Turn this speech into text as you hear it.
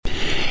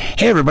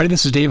Hey everybody,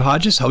 this is Dave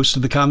Hodges, host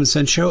of the Common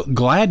Sense Show.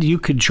 Glad you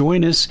could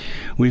join us.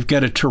 We've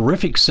got a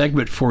terrific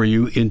segment for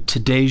you in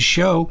today's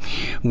show.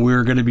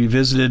 We're going to be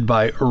visited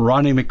by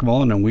Ronnie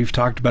McMullen, and we've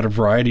talked about a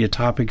variety of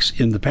topics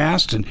in the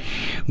past, and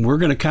we're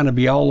going to kind of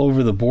be all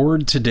over the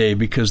board today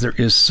because there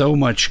is so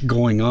much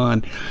going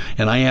on.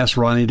 And I asked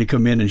Ronnie to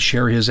come in and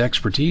share his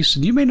expertise.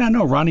 And you may not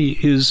know, Ronnie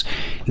is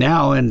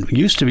now and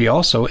used to be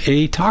also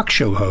a talk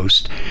show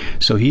host.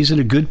 So he's in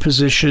a good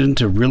position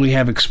to really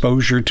have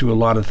exposure to a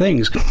lot of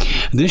things.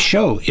 This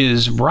show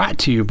is brought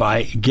to you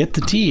by Get the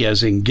Tea,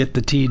 as in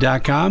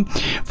getthetea.com,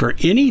 for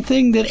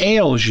anything that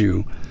ails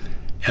you.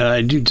 And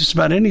I do just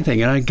about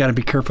anything. And I got to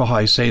be careful how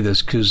I say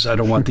this because I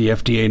don't want the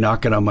FDA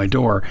knocking on my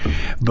door.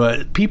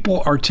 But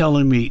people are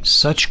telling me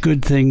such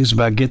good things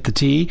about Get the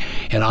Tea,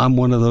 and I'm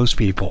one of those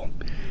people.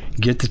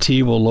 Get the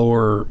Tea will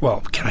lower,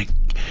 well, can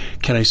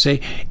I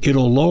say,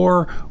 it'll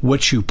lower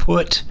what you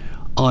put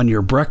on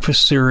your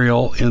breakfast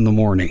cereal in the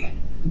morning.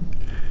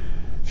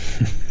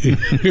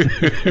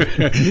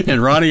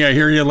 And Ronnie, I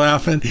hear you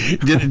laughing.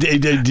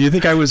 Do you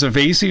think I was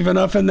evasive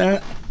enough in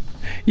that?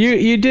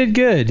 You did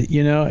good.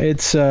 You know,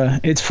 it's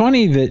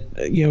funny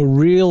that, you know,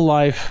 real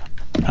life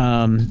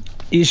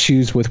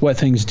issues with what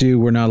things do,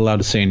 we're not allowed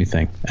to say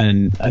anything,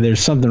 and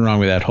there's something wrong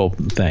with that whole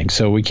thing.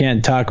 So we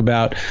can't talk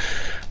about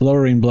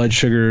lowering blood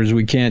sugars.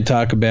 We can't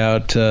talk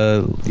about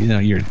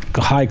your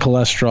high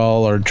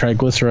cholesterol or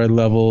triglyceride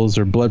levels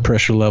or blood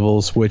pressure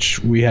levels, which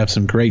we have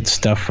some great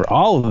stuff for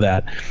all of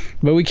that.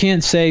 But we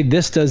can't say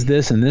this does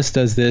this and this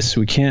does this.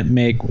 We can't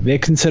make. They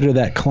consider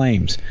that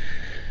claims,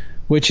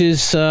 which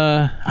is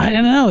I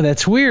don't know.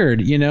 That's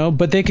weird, you know.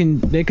 But they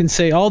can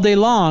say all day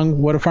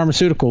long what a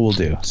pharmaceutical will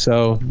do.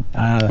 So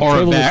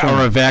or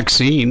a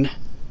vaccine,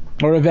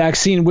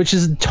 which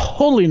is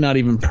totally not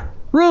even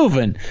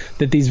proven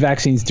that these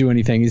vaccines do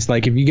anything. It's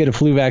like, if you get a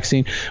flu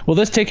vaccine, will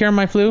this take care of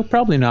my flu?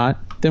 Probably not.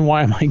 Then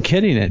why am I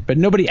getting it? But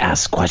nobody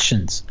asks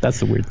questions. That's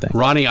the weird thing.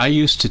 Ronnie, I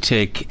used to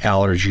take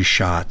allergy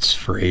shots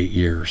for 8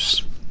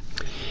 years.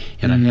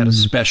 And I had a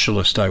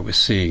specialist I was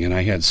seeing, and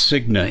I had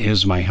Cigna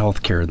as my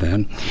health care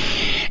then.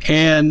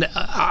 And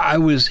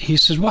he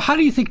says, well, how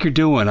do you think you're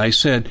doing? I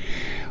said,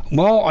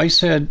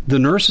 the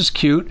nurse is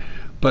cute,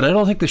 but I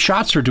don't think the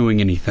shots are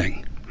doing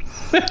anything.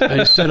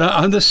 I said,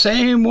 I'm the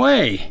same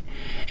way.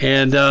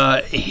 And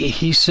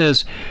he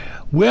says,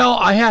 well,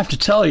 I have to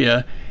tell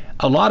you,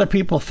 a lot of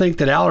people think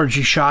that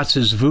allergy shots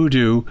is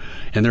voodoo,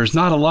 and there's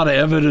not a lot of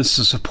evidence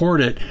to support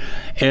it.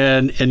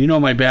 And you know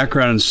my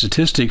background in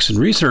statistics and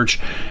research.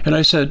 And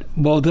I said,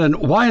 well, then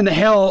why in the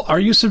hell are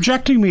you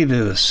subjecting me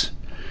to this?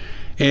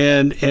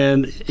 And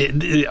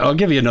I'll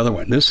give you another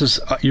one.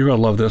 You're going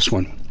to love this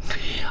one.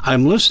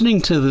 I'm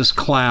listening to this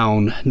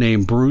clown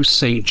named Bruce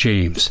St.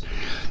 James.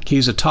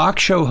 He's a talk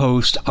show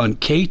host on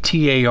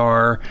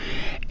KTAR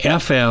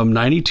FM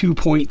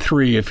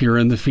 92.3 if you're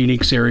in the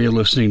Phoenix area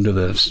listening to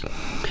this.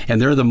 And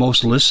they're the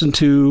most listened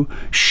to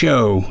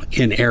show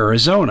in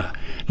Arizona.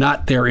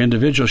 Not their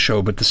individual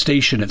show, but the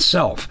station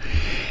itself.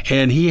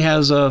 And he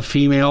has a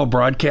female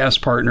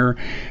broadcast partner,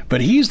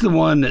 but he's the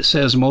one that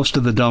says most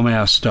of the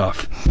dumbass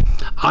stuff.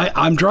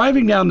 I'm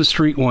driving down the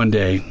street one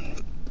day,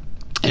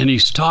 and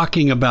he's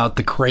talking about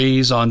the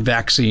craze on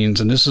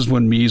vaccines, and this is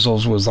when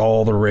measles was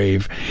all the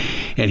rave.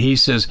 And he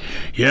says,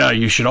 yeah,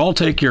 you should all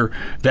take your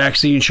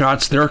vaccine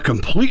shots. They're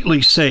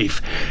completely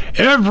safe.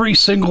 Every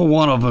single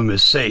one of them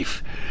is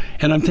safe.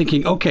 And I'm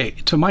thinking, okay,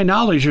 to my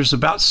knowledge, there's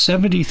about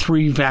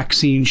 73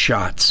 vaccine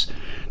shots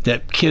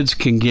that kids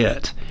can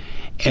get.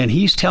 And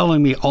he's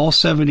telling me all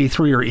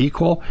 73 are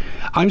equal.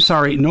 I'm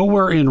sorry,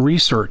 nowhere in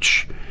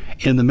research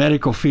in the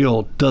medical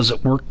field does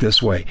it work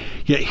this way.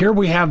 Yet here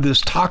we have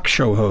this talk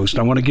show host,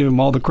 I want to give him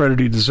all the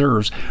credit he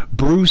deserves,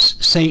 Bruce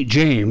St.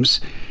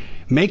 James,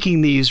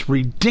 making these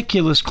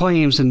ridiculous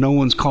claims, and no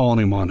one's calling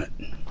him on it.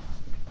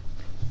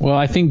 Well,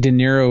 I think De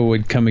Niro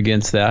would come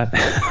against that.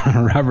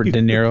 Robert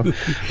De Niro.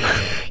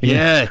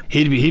 Yeah,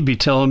 he'd be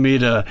telling me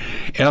to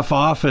F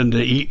off and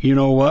to eat, you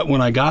know what,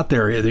 when I got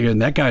there.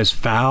 And that guy's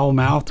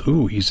foul-mouthed.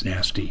 Ooh, he's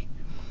nasty.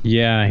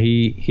 Yeah, and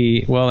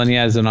he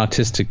has an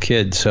autistic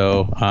kid,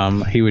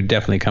 so he would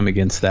definitely come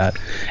against that.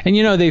 And,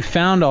 you know, they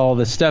found all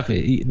the stuff.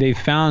 They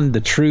found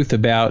the truth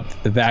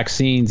about the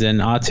vaccines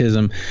and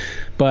autism,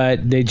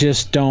 but they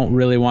just don't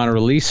really want to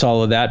release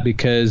all of that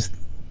because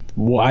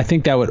I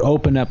think that would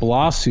open up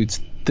lawsuits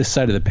this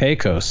side of the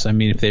Pecos. I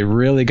mean, if they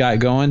really got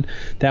going,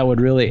 that would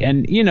really –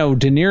 and, you know,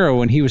 De Niro,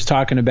 when he was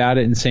talking about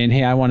it and saying,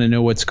 hey, I want to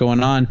know what's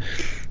going on –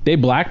 they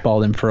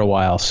blackballed him for a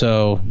while,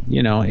 so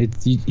you know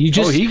you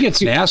just. Oh, he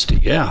gets nasty.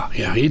 Yeah,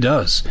 he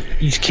does.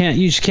 You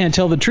just can't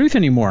tell the truth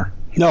anymore.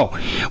 No.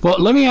 Well,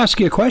 let me ask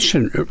you a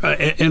question,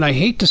 and I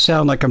hate to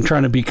sound like I'm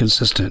trying to be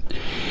consistent,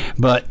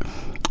 but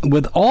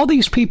with all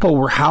these people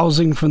we're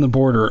housing from the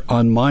border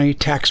on my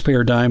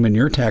taxpayer dime and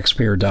your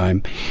taxpayer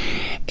dime,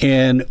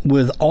 and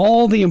with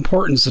all the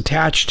importance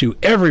attached to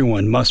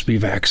everyone must be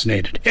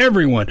vaccinated,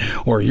 everyone,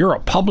 or you're a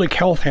public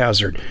health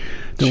hazard.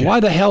 Then why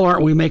the hell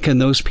aren't we making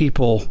those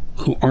people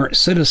who aren't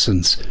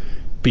citizens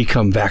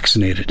become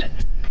vaccinated?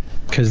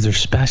 Because they're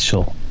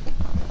special.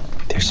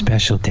 They're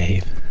special,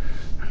 Dave.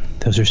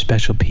 Those are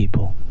special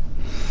people.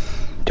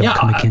 Don't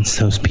come against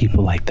those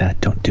people like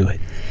that. Don't do it.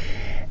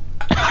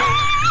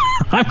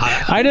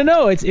 I don't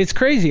know. It's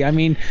crazy. I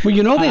mean,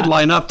 well, they'd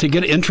line up to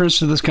get entrance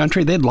to this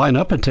country. They'd line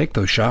up and take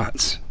those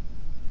shots.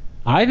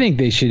 I think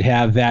they should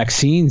have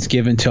vaccines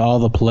given to all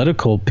the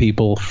political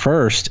people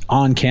first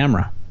on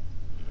camera.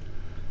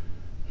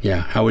 Yeah,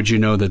 how would you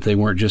know that they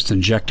weren't just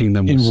injecting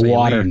them with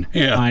water?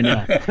 Yeah, I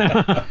know.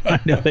 I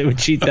know they would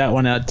cheat that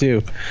one out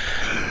too.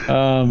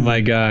 Oh my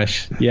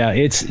gosh. Yeah,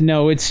 it's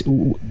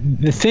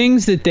the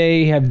things that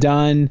they have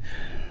done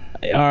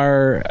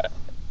are.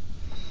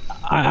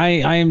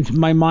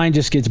 My mind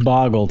just gets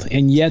boggled,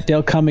 and yet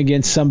they'll come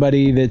against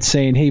somebody that's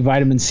saying, "Hey,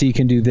 vitamin C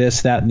can do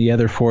this, that, and the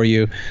other for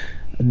you."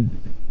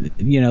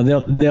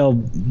 They'll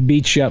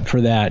beat you up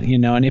for that,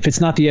 and if it's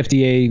not the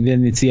FDA,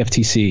 then it's the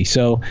FTC.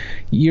 So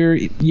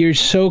you're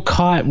so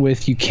caught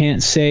with you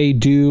can't say,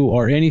 do,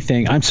 or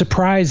anything. I'm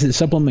surprised that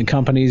supplement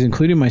companies,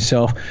 including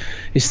myself,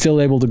 is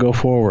still able to go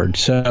forward.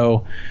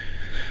 So,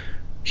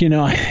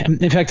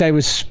 in fact, I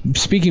was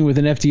speaking with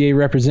an FDA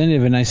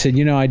representative, and I said,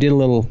 I did a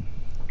little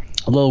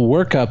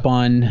workup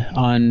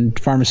on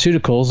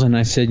pharmaceuticals, and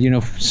I said,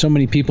 so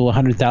many people,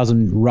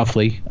 100,000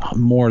 roughly,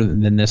 more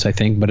than this I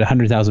think, but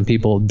 100,000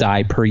 people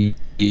die per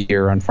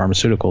year on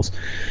pharmaceuticals.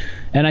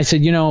 And I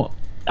said,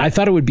 I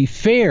thought it would be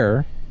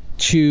fair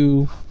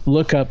to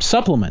look up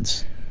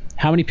supplements.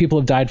 How many people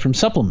have died from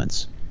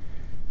supplements,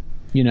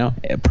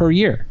 per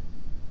year?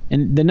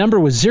 And the number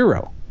was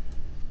 0.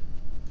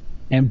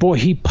 And boy,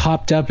 he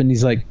popped up and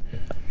he's like,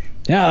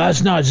 yeah,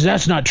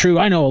 that's not true.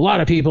 I know a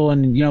lot of people,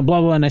 and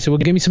blah blah. And I said, well,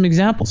 give me some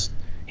examples.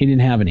 He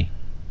didn't have any.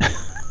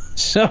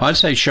 So I'd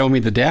say show me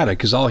the data,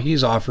 because all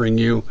he's offering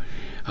you,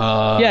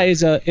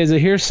 is a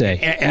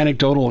hearsay,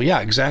 anecdotal. Yeah,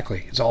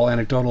 exactly. It's all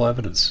anecdotal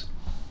evidence.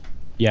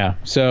 Yeah.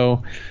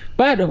 So,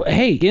 but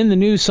hey, in the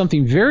news,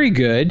 something very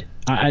good.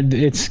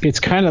 It's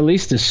kind of at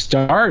least a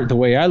start. The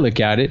way I look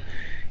at it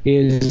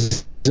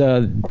is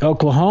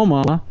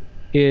Oklahoma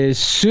is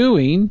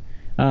suing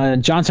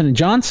Johnson &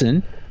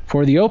 Johnson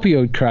for the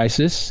opioid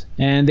crisis,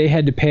 and they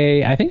had to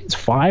pay, I think it's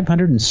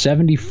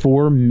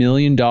 $574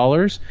 million.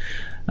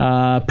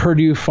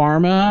 Purdue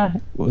Pharma,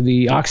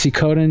 the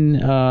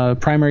OxyContin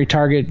primary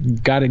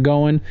target, got it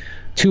going,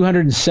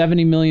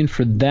 $270 million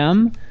for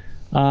them.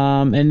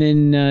 And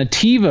then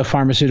Teva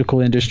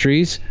Pharmaceutical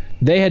Industries,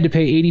 they had to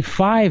pay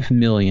 $85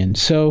 million.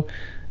 So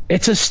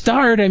it's a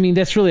start. I mean,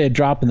 that's really a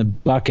drop in the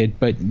bucket,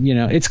 but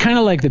it's kind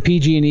of like the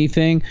PG&E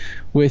thing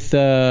with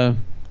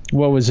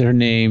what was her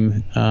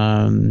name?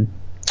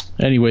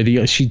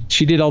 Anyway,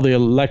 she did all the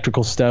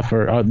electrical stuff,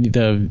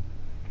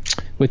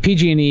 with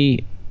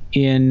PG&E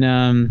in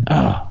Aaron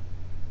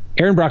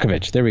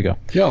Brockovich. There we go.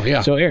 Oh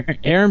yeah. So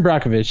Aaron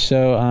Brockovich.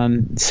 So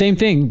same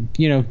thing.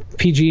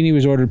 PG&E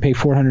was ordered to pay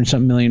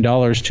 $400-something million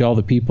to all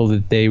the people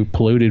that they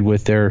polluted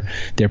with their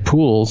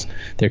pools,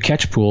 their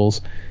catch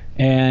pools,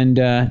 and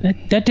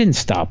that didn't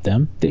stop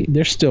them.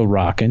 They're still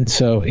rocking.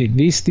 So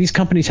these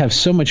companies have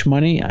so much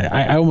money.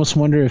 I almost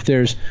wonder if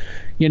there's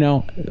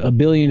 $1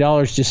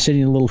 billion just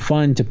sitting in a little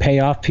fund to pay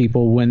off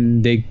people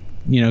when they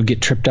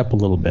get tripped up a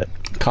little bit.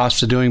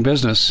 Cost of doing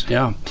business.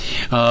 Yeah.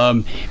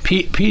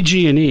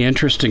 PG&E,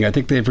 interesting. I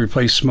think they've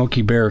replaced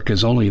Smokey Bear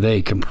because only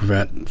they can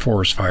prevent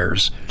forest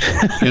fires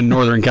in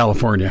Northern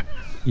California.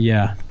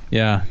 Yeah.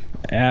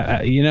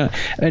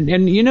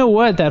 And you know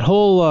what, that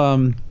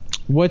whole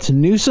what's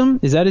Newsom,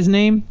 is that his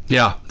name?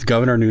 Yeah,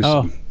 Governor Newsom.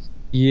 Oh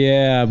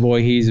yeah,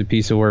 boy, he's a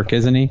piece of work,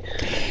 isn't he?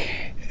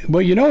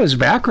 Well, his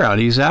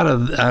background. He's out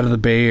of the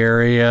Bay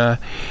Area,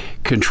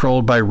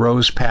 controlled by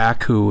Rose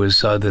Pak, who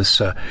is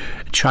this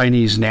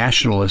Chinese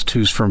nationalist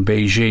who's from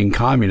Beijing,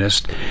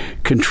 communist.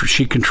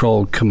 She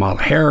controlled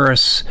Kamala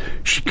Harris.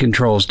 She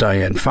controls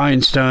Dianne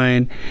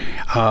Feinstein.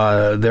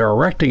 They're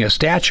erecting a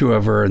statue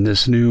of her in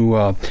this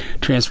new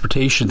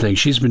transportation thing.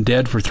 She's been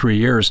dead for 3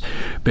 years,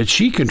 but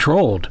she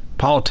controlled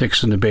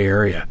politics in the Bay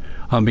Area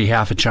on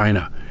behalf of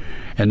China.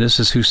 And this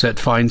is who set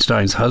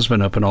Feinstein's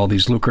husband up in all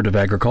these lucrative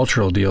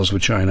agricultural deals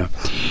with China.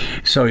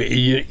 So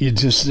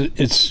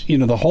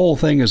the whole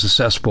thing is a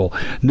cesspool.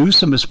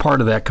 Newsom is part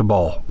of that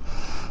cabal.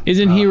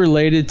 Isn't he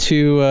related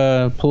to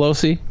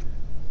Pelosi?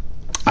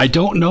 I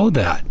don't know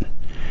that.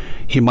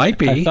 He might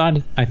be.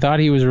 I thought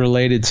he was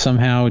related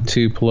somehow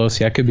to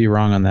Pelosi. I could be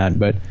wrong on that,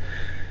 but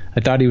I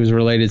thought he was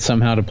related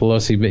somehow to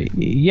Pelosi. But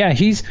yeah,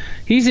 he's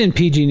in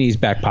PG&E's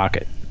back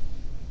pocket.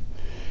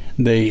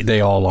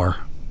 They all are.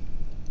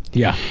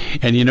 Yeah.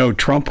 And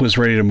Trump was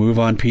ready to move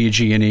on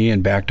PG&E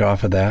and backed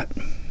off of that.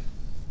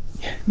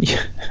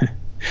 Yeah.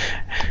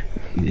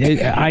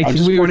 I'm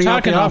just pointing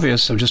out the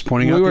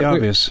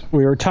obvious.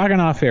 We were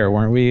talking off air,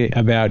 weren't we,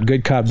 about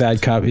good cop,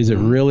 bad cop? Is it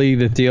really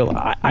the deal?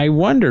 I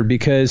wonder,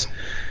 because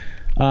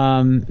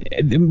a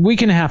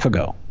week and a half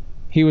ago,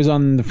 he was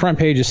on the front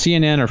page of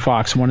CNN or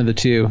Fox, one of the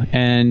two,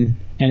 and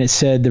it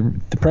said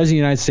the President of the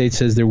United States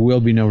says there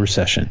will be no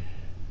recession.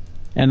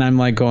 And I'm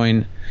like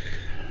going,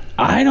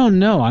 I don't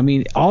know. I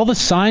mean, all the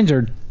signs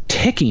are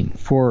ticking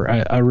for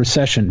a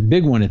recession,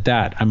 big one at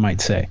that, I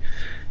might say.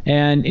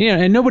 And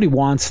and nobody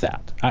wants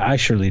that. I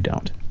surely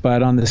don't.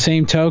 But on the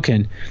same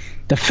token,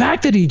 The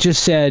fact that he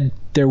just said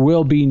there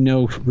will be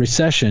no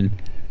recession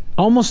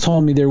almost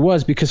told me there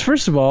was, because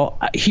first of all,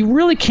 he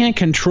really can't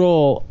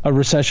control a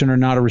recession or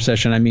not a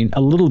recession. I mean,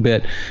 a little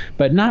bit,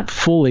 but not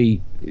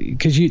fully,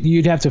 because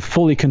you'd have to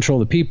fully control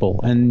the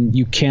people, and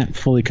you can't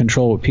fully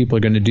control what people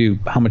are going to do,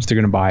 how much they're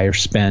going to buy or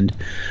spend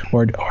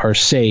or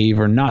save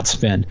or not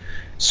spend.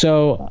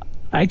 So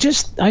I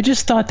just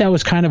thought that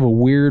was kind of a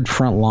weird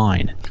front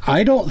line.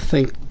 I don't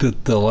think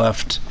that the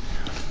left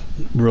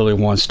really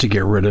wants to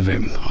get rid of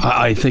him.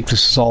 I think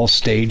this is all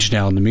staged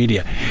now in the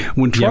media.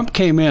 When Trump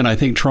came in, I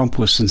think Trump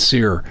was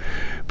sincere,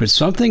 but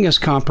something has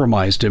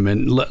compromised him,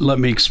 and let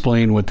me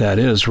explain what that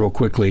is real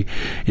quickly,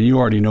 and you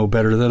already know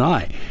better than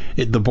I.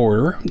 The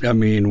border, I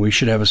mean, we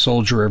should have a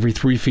soldier every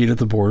 3 feet at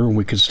the border, and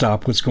we could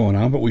stop what's going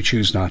on, but we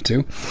choose not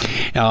to.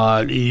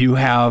 You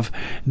have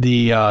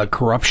the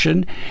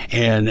corruption,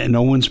 and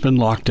no one's been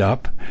locked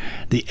up.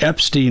 The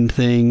Epstein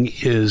thing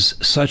is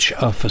such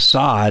a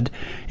facade,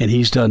 and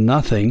he's done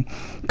nothing.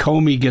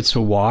 Comey gets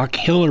a walk.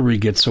 Hillary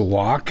gets a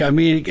walk. I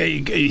mean,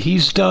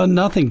 he's done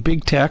nothing.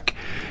 Big tech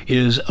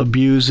is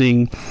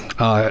abusing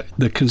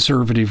the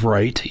conservative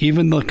right,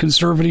 even the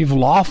conservative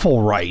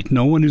lawful right.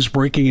 No one who's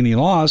breaking any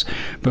laws,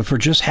 but for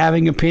just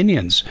having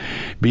opinions,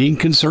 being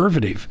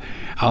conservative.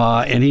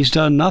 And he's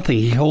done nothing.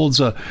 He holds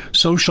a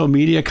social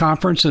media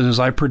conference, and as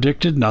I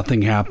predicted,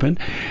 nothing happened.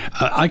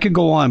 I could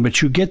go on,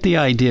 but you get the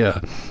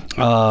idea.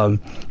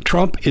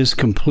 Trump is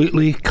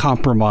completely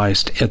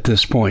compromised at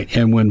this point.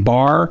 And when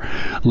Barr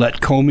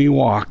let Comey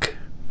walk,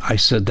 I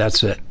said,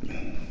 that's it.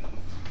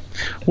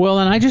 Well,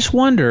 and I just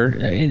wonder,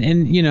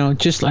 and you know,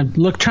 just I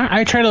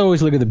try to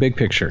always look at the big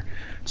picture.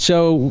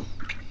 So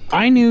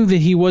I knew that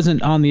he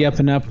wasn't on the up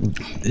and up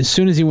as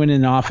soon as he went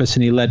in office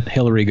and he let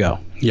Hillary go.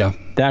 Yeah.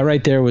 That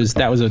right there was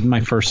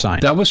my first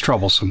sign. That was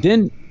troublesome.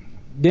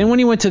 Then when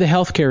he went to the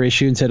healthcare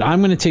issue and said,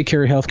 I'm going to take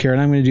care of healthcare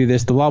and I'm going to do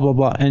this, the blah, blah,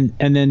 blah, and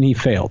then he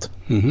failed.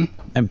 Mm-hmm.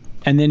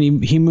 And then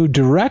he moved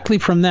directly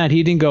from that.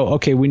 He didn't go,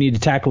 okay, we need to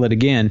tackle it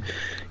again.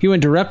 He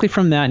went directly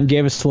from that and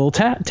gave us a little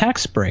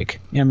tax break.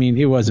 I mean,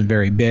 it wasn't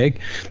very big,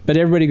 but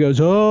everybody goes,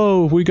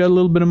 oh, we got a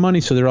little bit of money,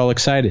 so they're all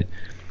excited.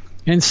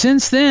 And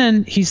since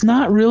then, he's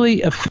not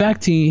really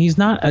attacking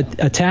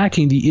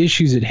the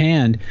issues at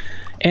hand.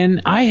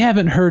 And I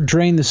haven't heard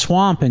drain the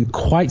swamp in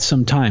quite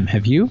some time.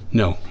 Have you?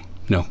 No.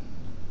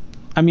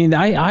 I mean,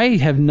 I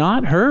have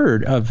not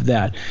heard of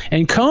that.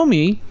 And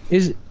Comey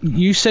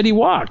you said he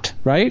walked,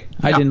 right?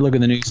 Yeah. I didn't look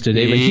at the news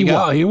today, but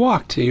he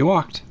walked. He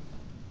walked.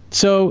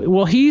 So,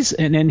 well, he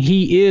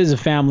is a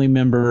family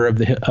member of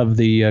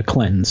the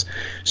Clintons.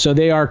 So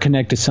they are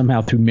connected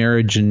somehow through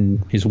marriage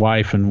and his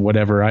wife and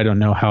whatever. I don't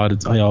know how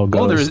it all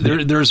goes.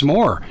 Oh, there's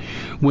more.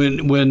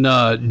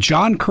 When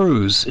John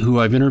Cruz, who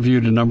I've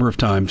interviewed a number of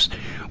times,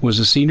 was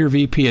a senior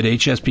VP at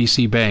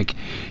HSBC Bank,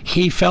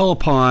 he fell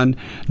upon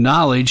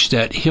knowledge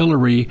that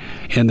Hillary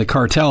and the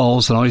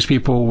cartels and all these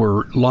people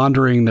were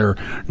laundering their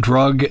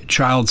drug,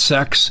 child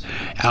sex,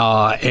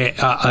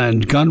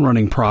 and gun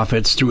running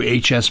profits through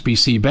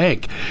HSBC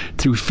Bank,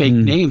 through fake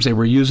names. They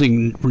were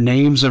using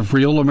names of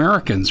real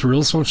Americans,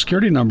 real Social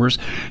Security numbers,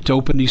 to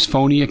open these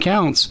phony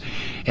accounts.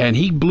 And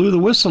he blew the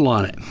whistle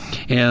on it.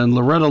 And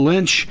Loretta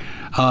Lynch,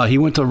 he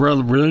went to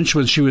Loretta Lynch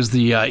when she was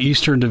the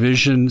Eastern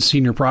Division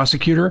senior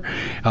prosecutor.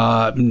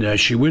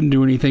 She wouldn't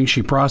do anything.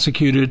 She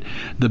prosecuted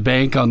the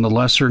bank on the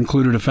lesser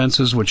included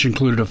offenses, which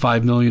included a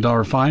 $5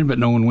 million fine, but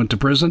no one went to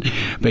prison.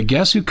 But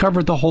guess who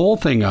covered the whole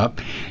thing up?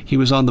 He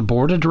was on the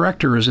board of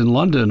directors in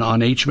London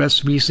on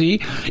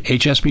HSBC.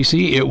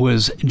 It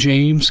was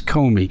James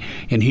Comey,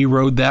 and he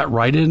rode that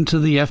right into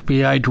the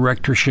FBI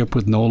directorship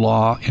with no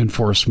law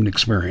enforcement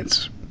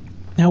experience.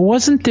 Now,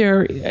 wasn't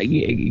there,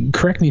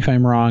 correct me if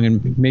I'm wrong,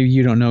 and maybe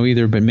you don't know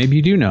either, but maybe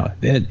you do know,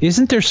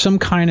 isn't there some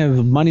kind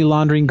of money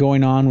laundering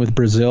going on with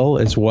Brazil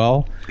as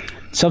well?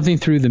 Something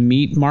through the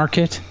meat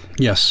market?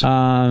 Yes.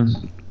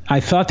 I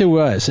thought there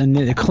was, and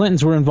the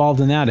Clintons were involved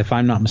in that, if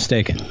I'm not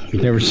mistaken.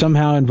 They were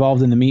somehow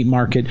involved in the meat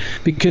market,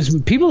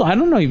 because people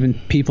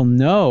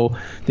know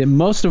that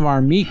most of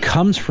our meat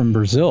comes from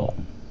Brazil.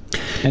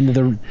 And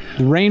the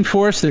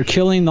rainforest, they're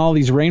killing all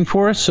these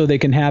rainforests so they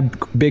can have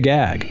big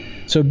ag.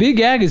 So big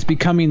ag is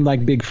becoming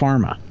like big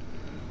pharma.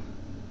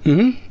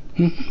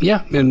 Mm-hmm.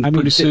 Yeah, and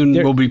pretty soon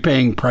we'll be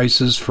paying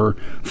prices for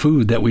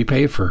food that we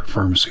pay for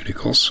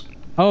pharmaceuticals.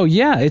 Oh,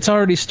 yeah, it's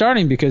already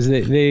starting because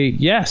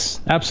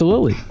yes,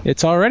 absolutely.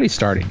 It's already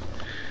starting.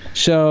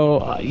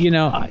 So,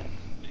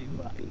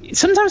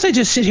 sometimes I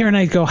just sit here and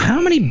I go, how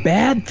many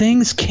bad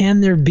things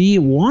can there be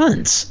at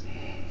once?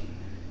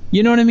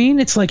 You know what I mean?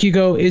 It's like you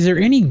go, is there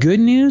any good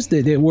news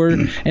that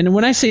we're, and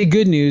when I say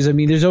good news, I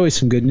mean, there's always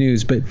some good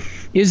news, but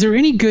is there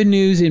any good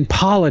news in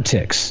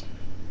politics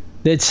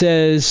that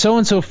says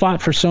so-and-so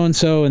fought for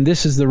so-and-so and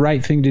this is the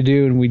right thing to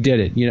do and we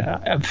did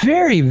it?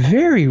 Very,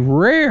 very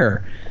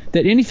rare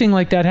that anything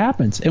like that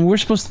happens. And we're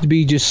supposed to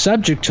be just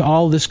subject to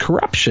all this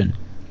corruption.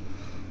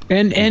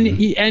 And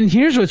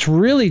here's what's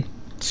really,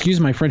 excuse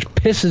my French,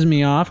 pisses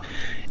me off,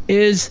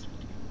 is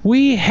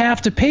we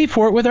have to pay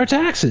for it with our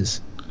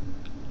taxes.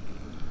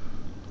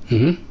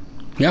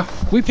 Mm-hmm. Yeah.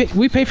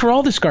 We pay for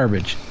all this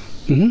garbage.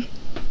 Mm-hmm.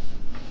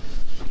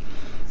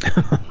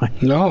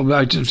 No,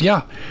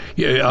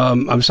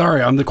 I'm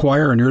sorry. I'm the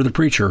choir and you're the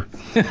preacher.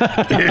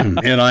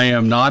 And I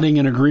am nodding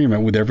in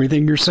agreement with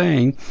everything you're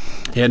saying.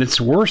 And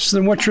it's worse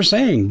than what you're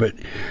saying, but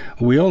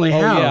we only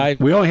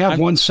have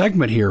one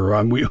segment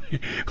here. We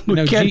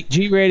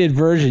G-rated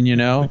version,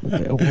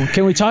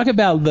 Can we talk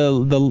about the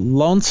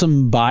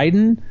lonesome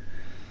Biden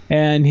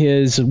and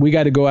we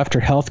got to go after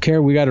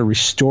healthcare. We got to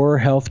restore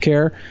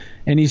healthcare.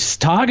 And he's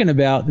talking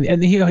about,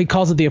 and he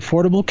calls it the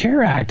Affordable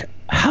Care Act.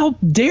 How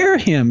dare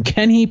him?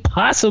 Can he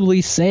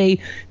possibly say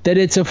that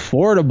it's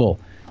affordable?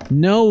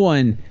 No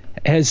one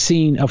has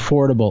seen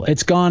affordable.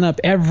 It's gone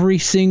up every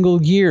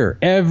single year.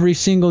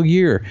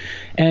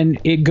 And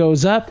it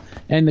goes up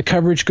and the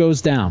coverage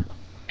goes down.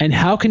 And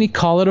how can he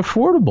call it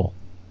affordable?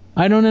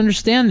 I don't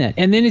understand that.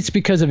 And then it's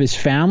because of his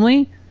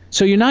family.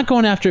 So you're not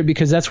going after it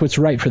because that's what's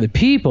right for the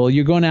people.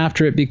 You're going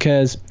after it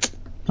because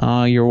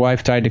your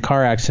wife died in a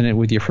car accident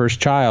with your first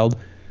child.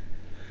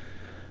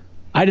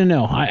 I don't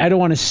know. I don't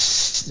want to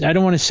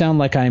sound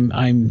like I'm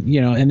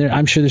and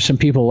I'm sure there's some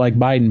people like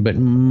Biden, but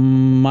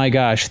my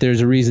gosh,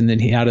 there's a reason that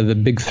out of the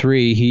big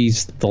three,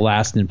 he's the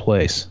last in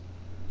place.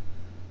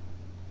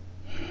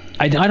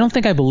 I don't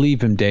think I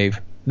believe him, Dave.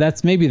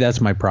 That's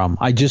my problem.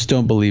 I just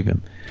don't believe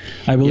him.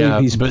 I believe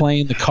he's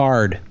playing the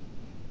card.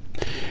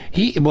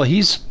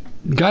 He's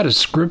got his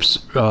scripts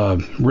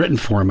written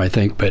for him, I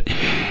think, but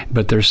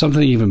there's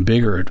something even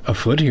bigger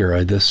afoot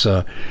here.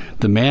 The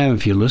man,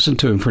 if you listen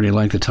to him for any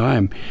length of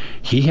time,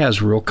 he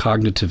has real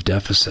cognitive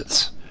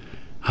deficits.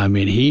 I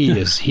mean, he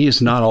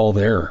is not all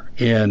there,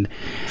 and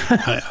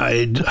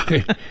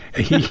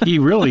he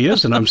really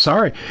isn't. I'm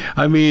sorry.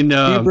 I mean,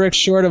 2 bricks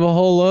short of a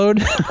whole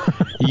load.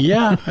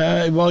 Yeah.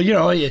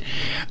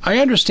 I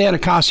understand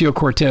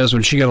Ocasio-Cortez,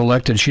 when she got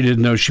elected, she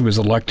didn't know she was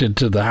elected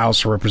to the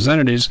House of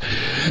Representatives,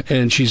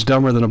 and she's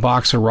dumber than a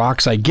box of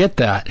rocks. I get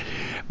that.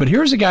 But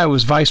here's a guy who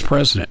was vice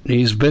president.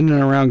 He's been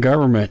around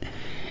government,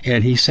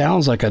 and he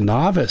sounds like a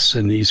novice,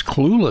 and he's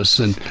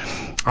clueless. And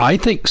I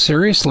think,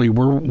 seriously,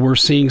 we're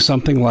seeing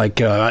something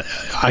like,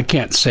 I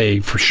can't say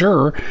for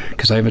sure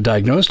because I haven't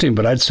diagnosed him,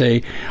 but I'd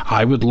say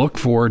I would look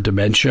for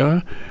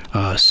dementia,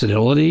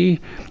 senility,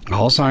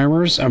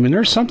 Alzheimer's. I mean,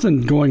 there's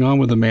something going on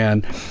with the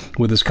man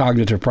with his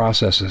cognitive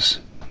processes.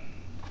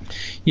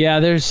 Yeah,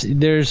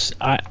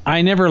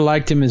 I never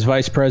liked him as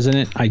vice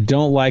president. I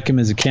don't like him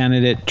as a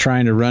candidate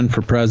trying to run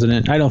for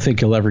president. I don't think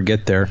he'll ever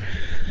get there.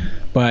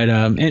 But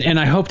and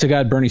I hope to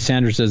God Bernie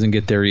Sanders doesn't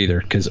get there either,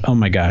 because oh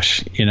my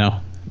gosh,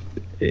 that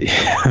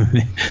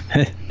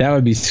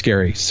would be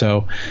scary.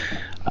 So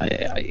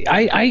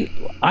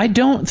I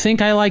don't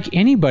think I like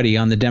anybody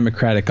on the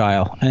Democratic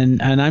aisle,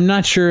 and I'm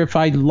not sure if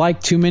I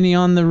like too many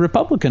on the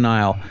Republican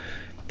aisle.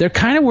 They're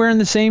kind of wearing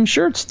the same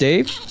shirts,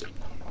 Dave.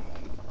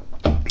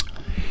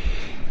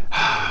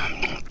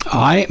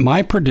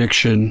 My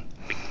prediction,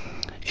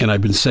 and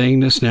I've been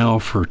saying this now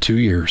for 2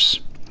 years,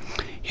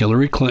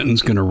 Hillary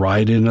Clinton's going to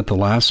ride in at the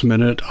last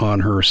minute on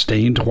her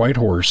stained white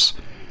horse,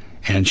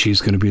 and she's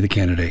going to be the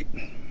candidate.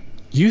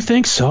 You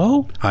think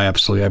so? I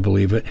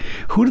believe it.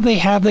 Who do they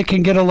have that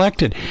can get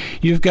elected?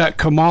 You've got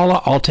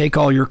Kamala, I'll take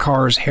all your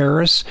cars,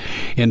 Harris.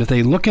 And if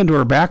they look into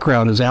her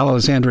background, as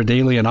Alexandra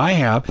Daly and I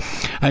have,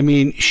 I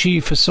mean, she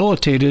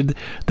facilitated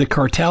the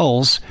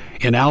cartels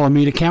in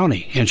Alameda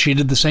County, and she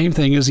did the same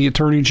thing as the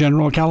Attorney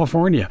General of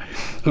California.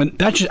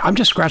 And I'm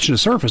just scratching the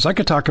surface. I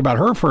could talk about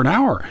her for an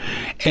hour.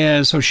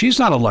 And so she's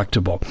not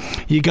electable.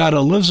 You got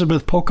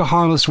Elizabeth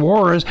Pocahontas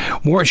Warren.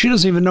 She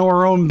doesn't even know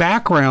her own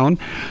background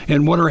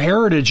and what her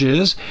heritage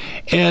is.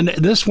 And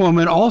this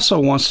woman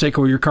also wants to take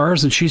away your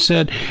cars, and she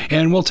said,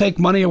 and we'll take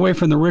money away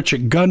from the rich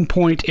at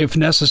gunpoint if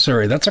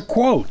necessary. That's a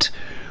quote.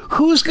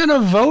 Who's going to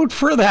vote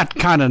for that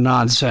kind of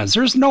nonsense?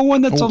 There's no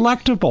one that's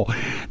electable.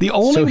 The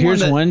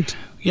only one.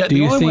 Yeah, do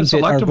the you only think one's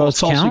that our electable is votes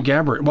Tulsi count?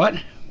 Gabbard. What?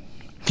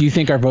 Do you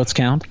think our votes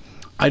count?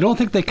 I don't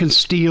think they can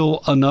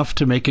steal enough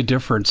to make a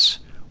difference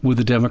with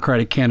the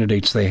Democratic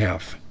candidates they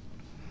have.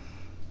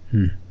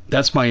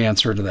 That's my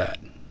answer to that.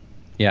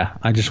 Yeah,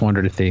 I just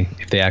wondered if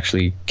they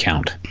actually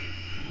count.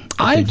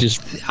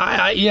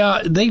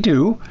 Yeah, they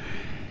do.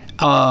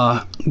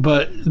 But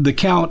the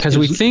count, because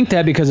we think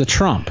that because of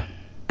Trump,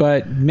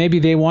 but maybe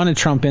they wanted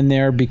Trump in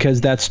there because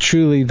that's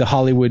truly the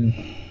Hollywood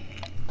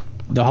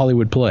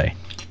play.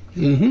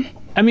 Mm-hmm.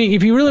 I mean,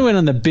 if you really went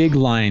on the big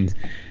lines,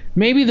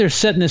 maybe they're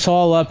setting this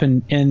all up,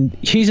 and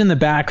he's in the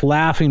back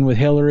laughing with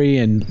Hillary,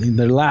 and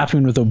they're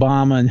laughing with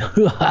Obama,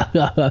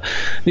 and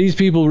these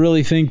people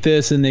really think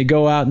this, and they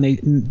go out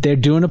and they're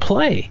doing a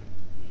play.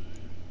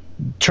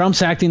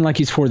 Trump's acting like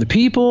he's for the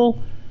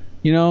people,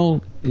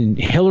 and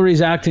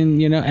Hillary's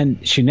acting,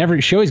 and she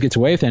always gets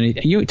away with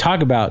it. You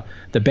talk about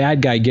the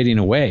bad guy getting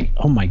away.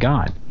 Oh my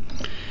God.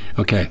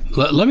 Okay,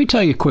 let me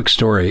tell you a quick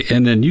story,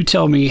 and then you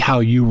tell me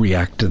how you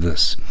react to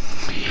this.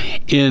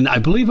 I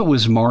believe it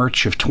was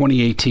March of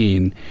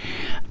 2018,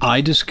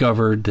 I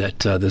discovered that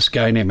this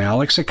guy named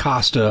Alex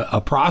Acosta,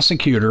 a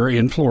prosecutor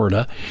in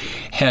Florida,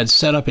 had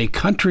set up a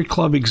country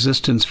club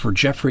existence for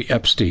Jeffrey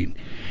Epstein.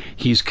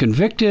 He's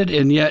convicted,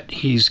 and yet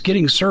he's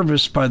getting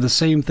serviced by the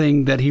same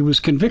thing that he was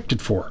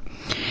convicted for.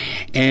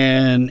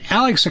 And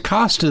Alex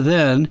Acosta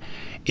then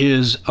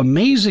is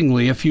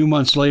amazingly a few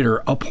months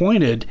later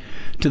appointed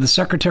to the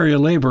Secretary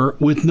of Labor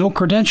with no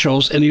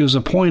credentials, and he was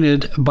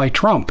appointed by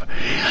Trump.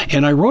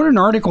 And I wrote an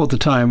article at the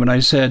time, and I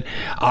said,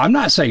 I'm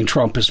not saying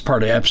Trump is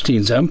part of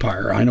Epstein's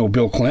empire. I know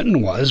Bill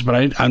Clinton was,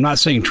 but I'm not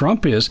saying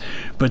Trump is.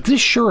 But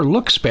this sure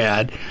looks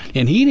bad,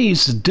 and he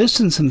needs to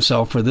distance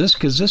himself for this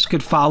because this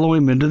could follow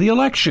him into the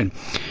election.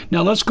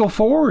 Now, let's go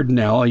forward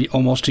now,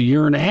 almost a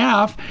year and a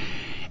half,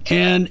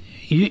 and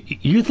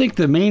you think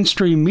the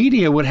mainstream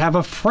media would have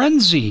a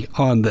frenzy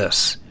on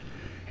this,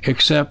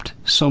 except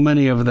so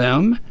many of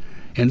them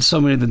and so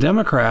many of the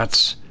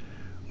Democrats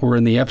were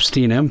in the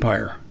Epstein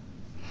empire.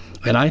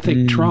 And I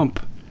think Trump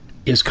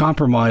is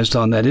compromised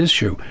on that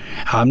issue.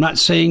 I'm not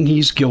saying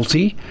he's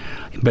guilty,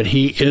 but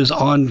he is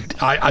on.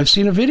 I've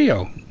seen a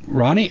video,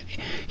 Ronnie.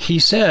 He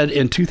said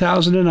in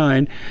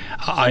 2009,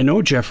 I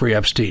know Jeffrey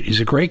Epstein. He's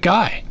a great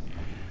guy.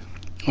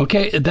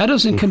 Okay, that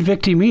doesn't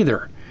convict him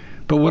either.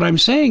 But what I'm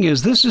saying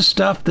is this is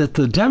stuff that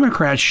the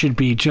Democrats should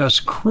be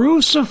just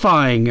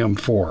crucifying him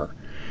for.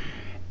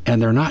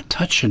 And they're not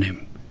touching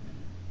him.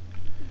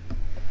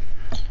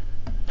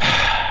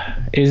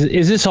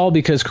 Is this all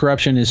because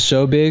corruption is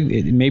so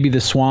big? Maybe the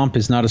swamp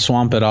is not a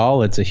swamp at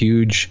all. It's a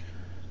huge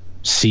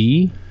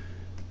sea.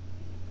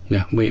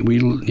 Yeah,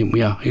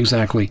 yeah,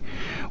 exactly.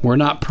 We're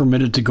not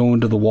permitted to go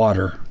into the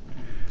water,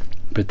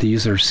 but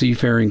these are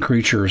seafaring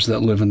creatures that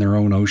live in their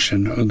own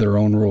ocean, their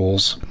own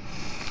rules,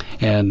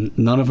 and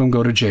none of them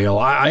go to jail.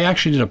 I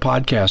actually did a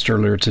podcast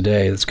earlier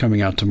today that's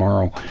coming out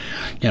tomorrow,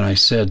 and I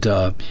said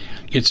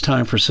it's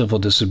time for civil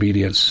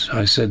disobedience.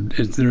 I said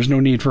there's no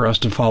need for us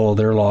to follow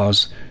their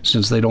laws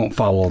since they don't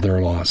follow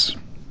their laws.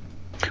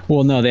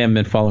 Well, no, they haven't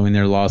been following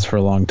their laws for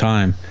a long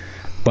time.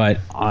 But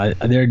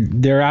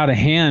they're out of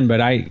hand.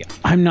 But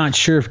I'm not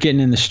sure if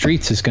getting in the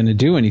streets is going to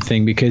do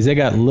anything because they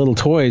got little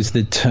toys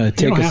that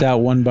take us out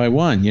one by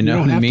one. You know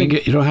what I mean?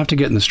 You don't have to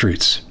get in the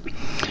streets.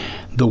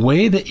 The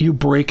way that you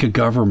break a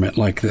government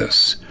like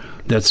this,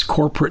 that's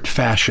corporate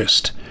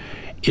fascist,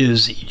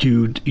 is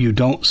you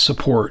don't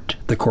support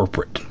the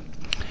corporate.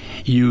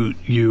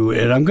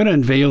 And I'm going to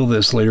unveil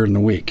this later in the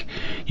week.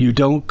 You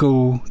don't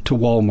go to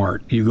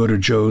Walmart. You go to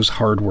Joe's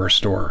hardware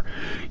store.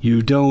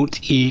 You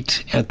don't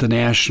eat at the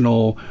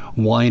National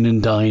Wine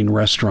and Dine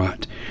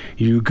restaurant.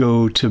 You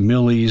go to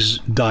Millie's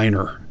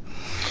Diner.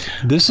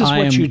 This is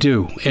what you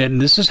do, and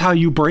this is how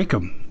you break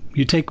them.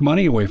 You take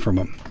money away from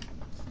them.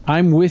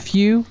 I'm with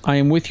you. I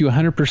am with you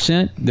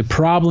 100%. The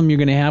problem you're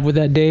going to have with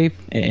that, Dave,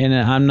 and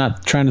I'm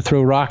not trying to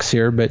throw rocks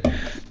here, but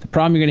the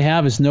problem you're going to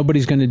have is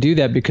nobody's going to do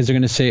that because they're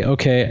going to say,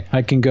 okay,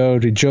 I can go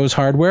to Joe's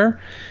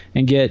Hardware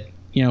and get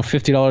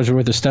 $50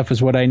 worth of stuff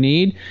is what I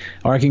need,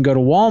 or I can go to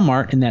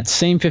Walmart and that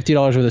same $50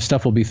 worth of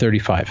stuff will be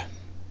 $35.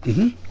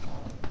 Mm-hmm.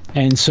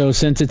 And so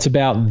since it's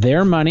about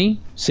their money,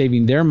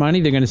 saving their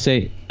money, they're going to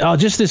say, oh,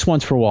 just this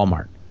once for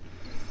Walmart.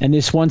 And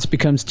this once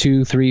becomes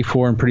 2, 3,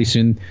 4, and pretty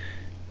soon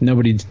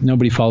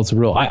nobody follows the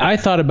rule. I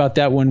thought about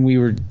that when we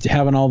were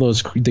having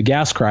the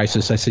gas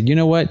crisis. I said, you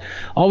know what?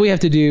 All we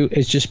have to do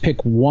is just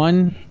pick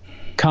one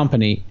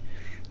company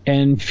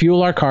and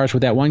fuel our cars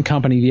with that one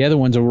company. The other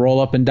ones will roll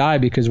up and die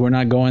because we're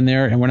not going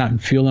there and we're not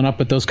fueling up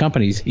with those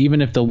companies,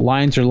 even if the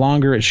lines are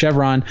longer at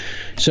Chevron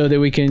so that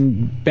we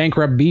can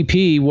bankrupt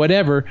BP,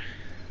 whatever.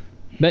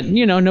 But,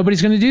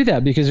 nobody's going to do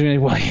that because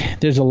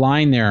there's a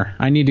line there.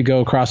 I need to go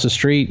across the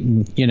street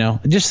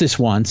and, just this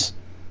once.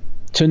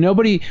 So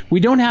we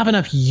don't have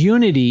enough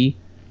unity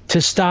to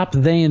stop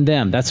they and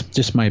them. That's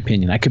just my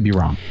opinion. I could be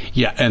wrong.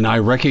 Yeah, and I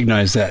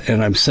recognize that.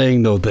 And I'm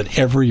saying, though, that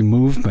every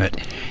movement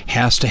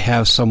has to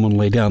have someone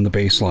lay down the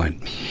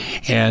baseline.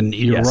 And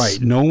you're right.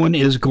 No one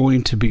is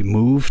going to be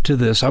moved to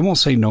this. I won't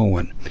say no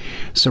one.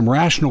 Some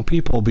rational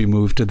people will be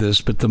moved to this,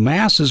 but the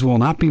masses will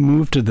not be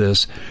moved to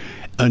this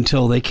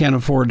until they can't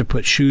afford to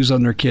put shoes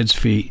on their kids'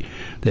 feet,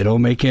 they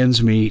don't make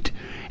ends meet,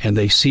 and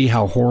they see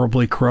how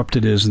horribly corrupt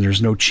it is and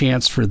there's no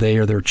chance for they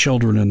or their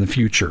children in the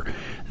future.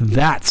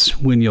 That's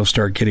when you'll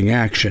start getting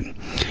action.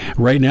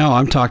 Right now,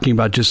 I'm talking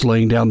about just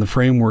laying down the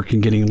framework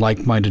and getting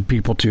like-minded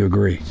people to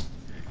agree.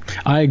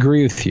 I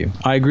agree with you.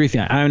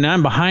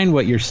 I'm behind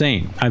what you're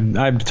saying.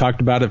 I've talked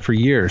about it for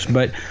years.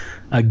 But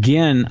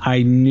again,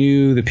 I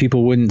knew that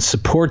people wouldn't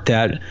support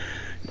that.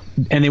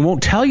 And they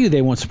won't tell you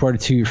they won't support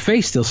it to your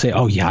face. They'll say,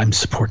 oh, yeah, I'm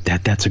support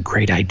that. That's a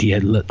great idea.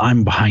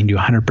 I'm behind you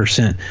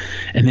 100%.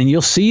 And then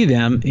you'll see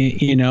them,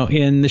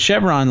 in the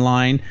Chevron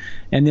line.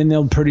 And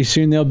then pretty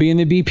soon they'll be in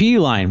the BP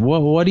line.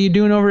 What are you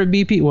doing over at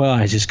BP? Well,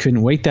 I just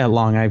couldn't wait that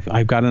long.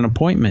 I've got an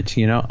appointment,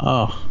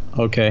 Oh,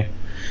 okay.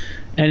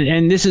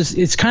 And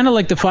it's kind of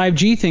like the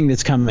 5G thing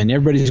that's coming.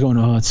 Everybody's going,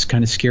 oh, it's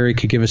kind of scary. It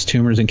could give us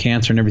tumors and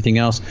cancer and everything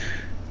else.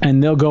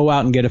 And they'll go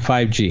out and get a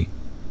 5G.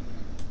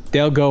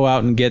 They'll go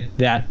out and get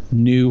that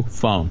new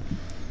phone.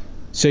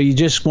 So you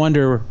just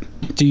wonder,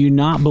 do you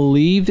not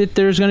believe that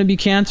there's going to be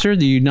cancer?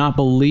 Do you not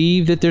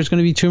believe that there's going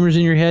to be tumors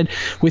in your head?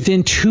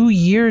 Within 2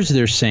 years,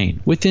 they're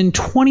saying. Within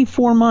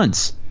 24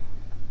 months.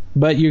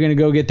 But you're going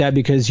to go get that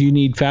because you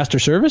need faster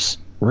service?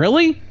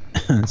 Really?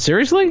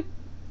 Seriously?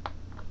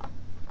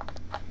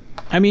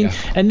 I mean,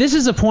 and this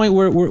is a point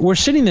where we're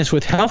sitting this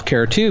with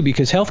healthcare too,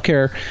 because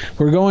healthcare,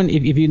 we're going,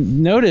 if you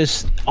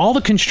notice, all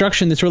the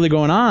construction that's really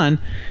going on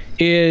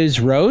is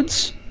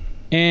roads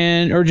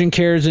and urgent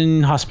cares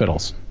in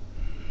hospitals.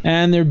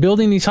 And they're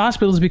building these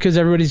hospitals because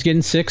everybody's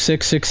getting sick.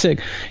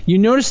 You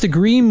notice the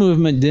green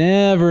movement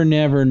never,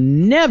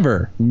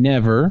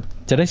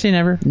 did I say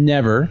never?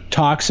 Never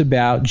talks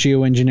about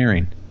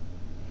geoengineering.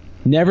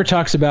 Never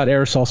talks about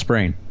aerosol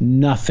spraying.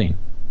 Nothing.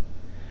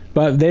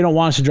 But they don't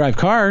want us to drive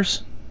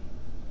cars.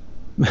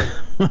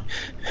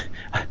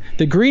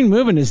 The green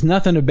movement is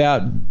nothing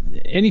about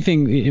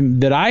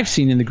anything that I've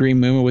seen in the green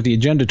movement with the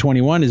Agenda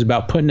 21 is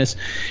about putting us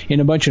in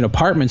a bunch of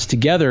apartments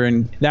together,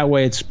 and that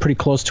way it's pretty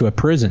close to a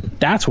prison.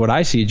 That's what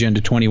I see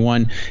Agenda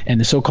 21 and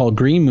the so-called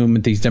green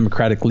movement these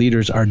Democratic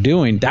leaders are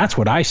doing. That's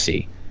what I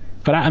see.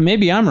 But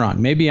maybe I'm wrong.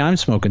 Maybe I'm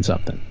smoking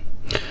something.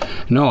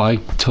 No, I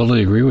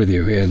totally agree with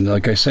you. And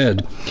like I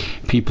said,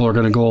 people are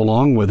going to go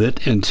along with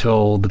it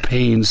until the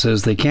pain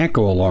says they can't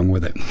go along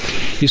with it.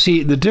 You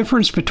see, the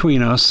difference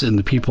between us and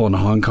the people in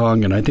Hong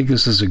Kong, and I think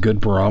this is a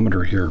good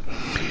barometer here,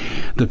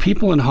 the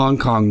people in Hong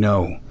Kong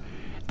know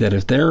that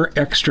if they're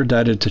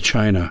extradited to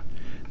China,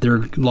 a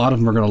lot of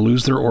them are going to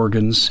lose their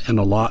organs and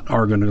a lot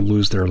are going to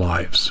lose their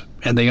lives.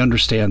 And they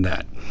understand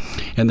that.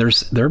 And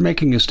they're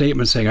making a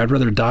statement saying, I'd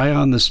rather die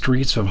on the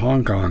streets of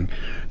Hong Kong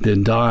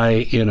than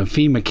die in a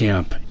FEMA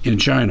camp in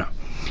China.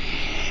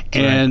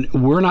 And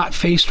we're not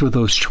faced with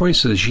those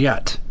choices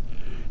yet.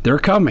 They're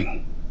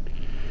coming.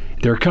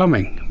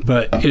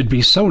 But it'd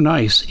be so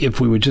nice if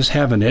we would just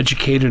have an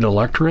educated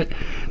electorate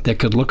that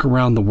could look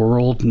around the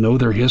world, know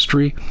their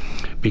history.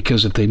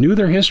 Because if they knew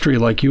their history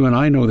like you and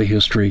I know the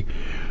history,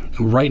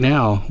 right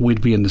now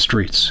we'd be in the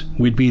streets.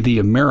 We'd be the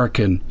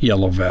American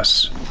yellow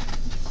vests.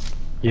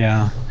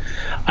 Yeah.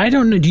 I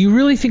don't know. Do you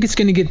really think it's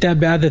going to get that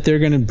bad that they're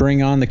going to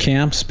bring on the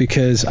camps?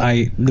 Because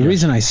the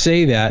reason I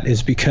say that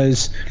is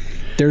because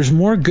there's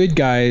more good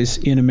guys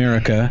in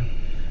America.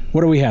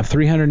 What do we have?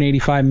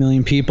 385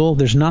 million people?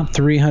 There's not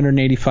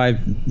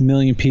 385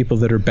 million people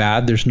that are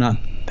bad. There's not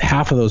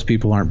half of those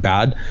people aren't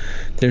bad.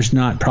 There's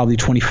not probably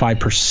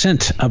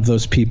 25% of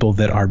those people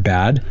that are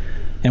bad.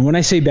 And when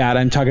I say bad,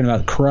 I'm talking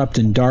about corrupt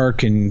and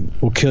dark and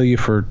will kill you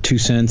for 2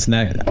 cents. And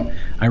that,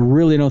 I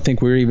really don't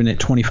think we're even at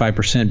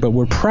 25%, but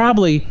we're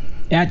probably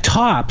at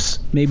tops,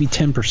 maybe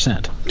 10%.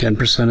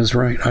 10% is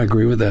right. I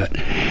agree with that.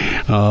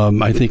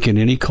 I think in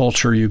any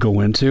culture you go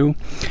into,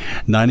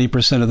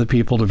 90% of the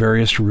people to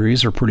various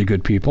degrees are pretty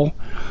good people,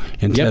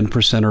 and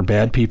 10% are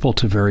bad people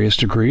to various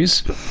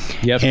degrees.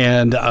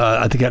 And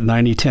I think at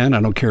 90-10,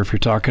 I don't care if you're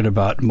talking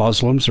about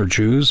Muslims or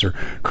Jews or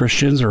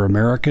Christians or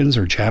Americans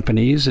or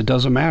Japanese, it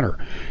doesn't matter.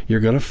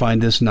 You're going to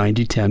find this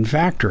 90-10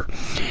 factor.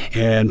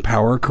 And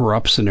power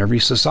corrupts in every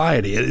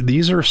society.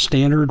 These are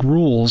standard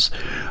rules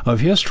of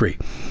history.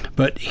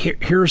 But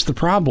here's the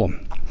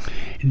problem.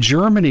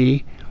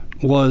 Germany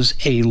was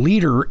a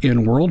leader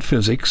in world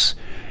physics.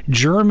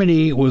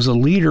 Germany was a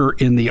leader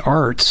in the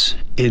arts,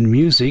 in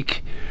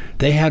music.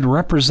 They had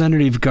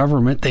representative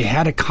government. They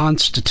had a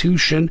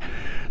constitution.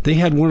 They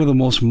had one of the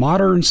most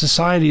modern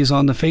societies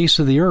on the face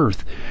of the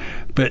earth.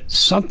 But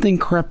something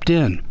crept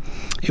in.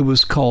 It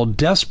was called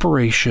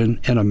desperation,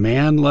 and a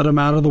man led them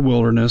out of the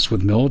wilderness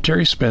with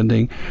military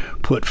spending,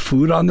 put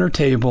food on their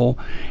table,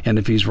 and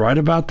if he's right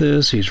about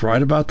this, he's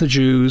right about the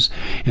Jews.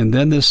 And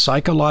then this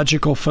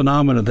psychological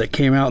phenomena that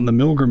came out in the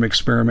Milgram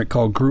experiment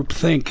called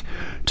groupthink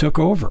took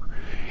over.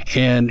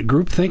 And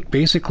groupthink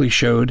basically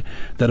showed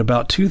that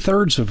about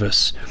 2/3 of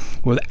us,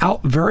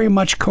 without very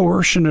much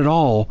coercion at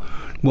all,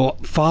 will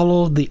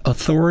follow the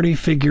authority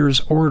figure's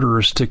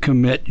orders to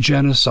commit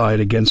genocide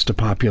against a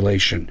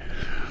population.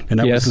 And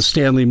that was the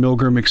Stanley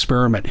Milgram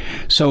experiment.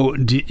 So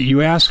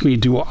you ask me,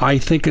 do I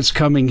think it's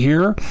coming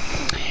here?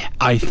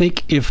 I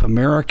think if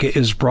America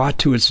is brought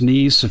to its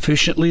knees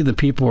sufficiently, the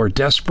people are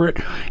desperate,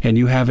 and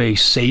you have a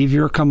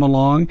savior come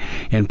along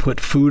and put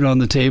food on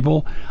the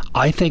table,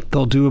 I think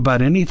they'll do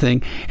about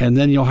anything. And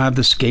then you'll have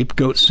the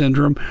scapegoat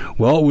syndrome.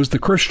 Well, it was the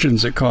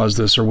Christians that caused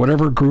this, or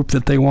whatever group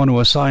that they want to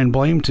assign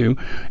blame to,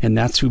 and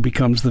that's who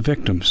becomes the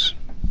victims.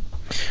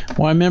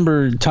 Well, I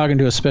remember talking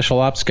to a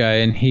special ops guy,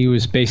 and he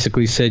was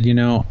basically said,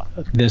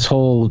 this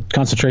whole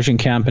concentration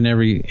camp in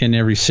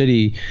every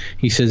city,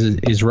 he says,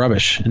 is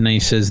rubbish. And then he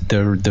says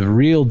the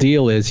real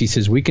deal is, he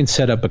says, we can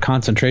set up a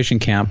concentration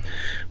camp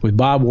with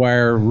barbed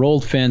wire,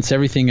 rolled fence,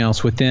 everything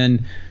else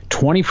within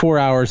 24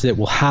 hours that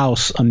will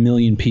house 1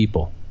 million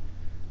people.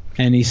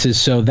 And he says,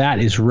 so that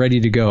is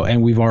ready to go.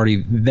 And they've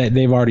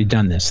already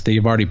done this.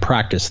 They've already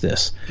practiced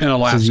this. In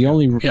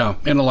Alaska.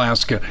 In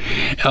Alaska.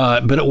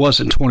 But it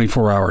wasn't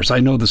 24 hours. I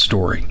know the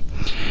story.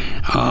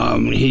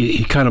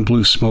 He kind of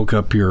blew smoke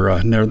up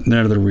your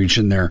nether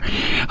region there.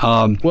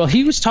 Well,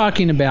 he wasn't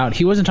talking about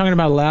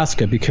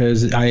Alaska,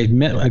 because I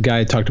met a guy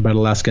who talked about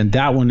Alaska, and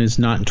that one is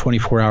not in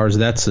 24 hours.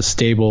 That's a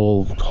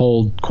stable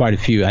hold, quite a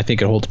few. I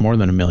think it holds more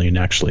than 1 million,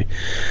 actually.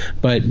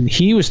 But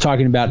he was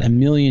talking about 1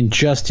 million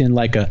just in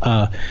like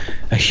a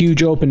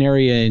huge open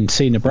area in,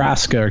 say,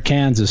 Nebraska or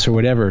Kansas or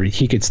whatever.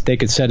 They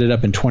could set it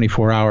up in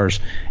 24 hours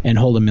and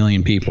hold 1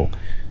 million people.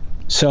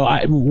 So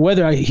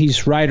whether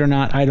he's right or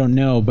not, I don't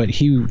know. But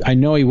I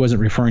know he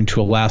wasn't referring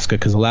to Alaska,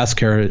 because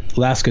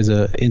Alaska is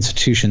an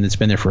institution that's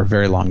been there for a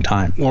very long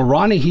time. Well,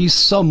 Ronnie, he's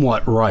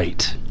somewhat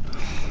right.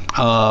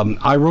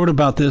 I wrote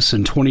about this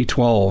in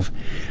 2012.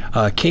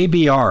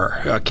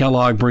 KBR,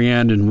 Kellogg,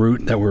 Briand, and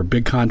Root, that were a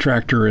big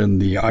contractor in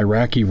the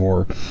Iraqi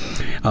war,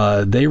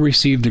 they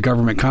received a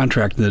government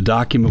contract, and the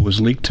document was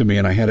leaked to me,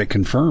 and I had it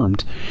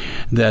confirmed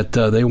that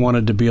they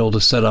wanted to be able to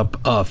set up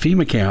a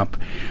FEMA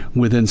camp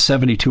within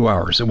 72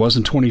 hours. It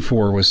wasn't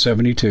 24, it was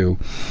 72.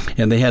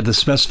 And they had the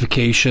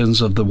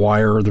specifications of the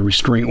wire, the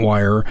restraint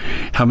wire,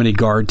 how many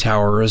guard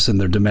towers, and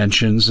their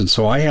dimensions. And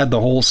so I had the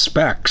whole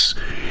specs.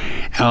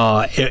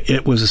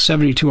 It was a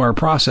 72-hour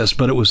process,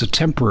 but it was a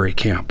temporary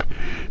camp.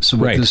 So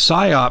what the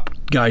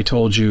PSYOP guy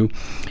told you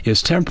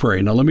is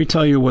temporary. Now, let me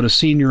tell you what a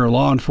senior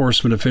law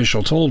enforcement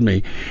official told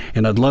me,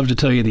 and I'd love to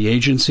tell you the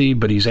agency,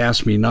 but he's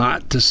asked me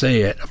not to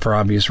say it for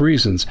obvious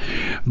reasons.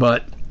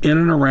 But in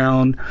and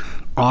around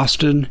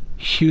Austin,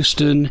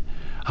 Houston,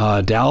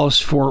 Dallas,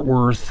 Fort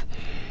Worth,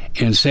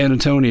 and San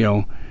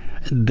Antonio,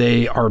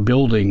 they are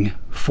building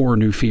 4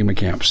 new FEMA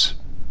camps.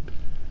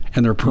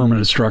 And they're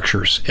permanent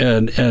structures.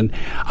 And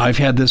I've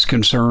had this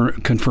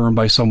confirmed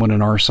by someone in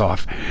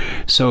RSOF.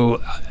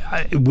 So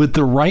with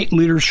the right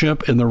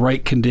leadership and the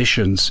right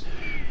conditions,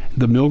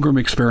 the Milgram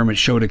experiment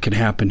showed it can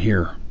happen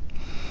here.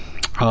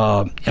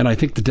 And I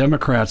think the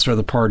Democrats are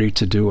the party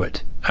to do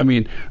it. I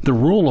mean, the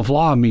rule of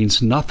law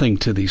means nothing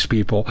to these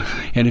people.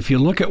 And if you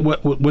look at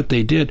what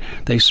they did,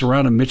 they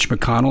surrounded Mitch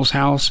McConnell's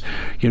house.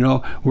 You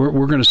know,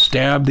 we're going to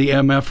stab the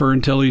MFer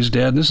until he's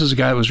dead. This is a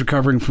guy that was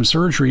recovering from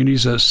surgery, and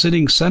he's a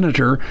sitting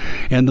senator,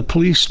 and the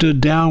police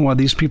stood down while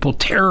these people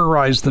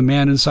terrorized the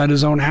man inside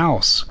his own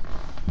house.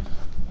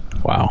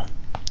 Wow.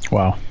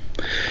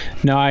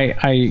 No,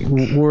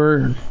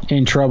 we're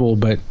in trouble,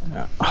 but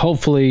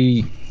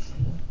hopefully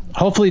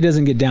it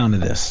doesn't get down to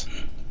this.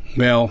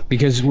 Well,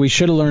 because we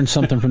should have learned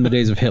something from the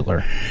days of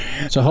Hitler.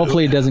 So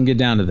hopefully it doesn't get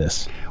down to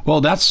this.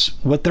 Well, that's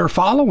what they're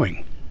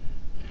following.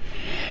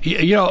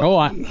 You know.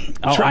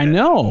 I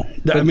know.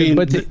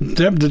 But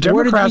the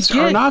Democrats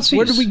are Nazis.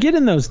 Where did we get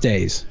in those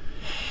days?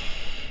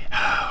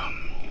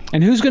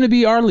 And who's going to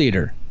be our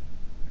leader?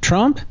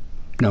 Trump?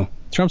 No.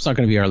 Trump's not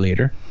going to be our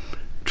leader.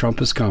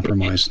 Trump is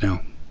compromised now.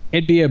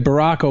 It'd be a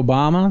Barack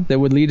Obama that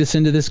would lead us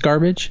into this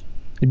garbage.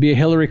 It'd be a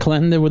Hillary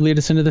Clinton that would lead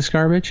us into this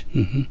garbage.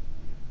 Mm-hmm.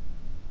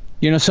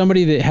 You know,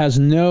 somebody that has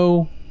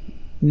no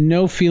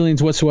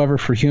feelings whatsoever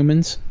for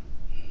humans.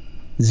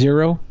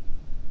 Zero.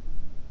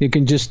 You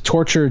can just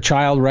torture a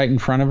child right in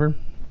front of her.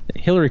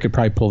 Hillary could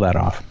probably pull that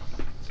off.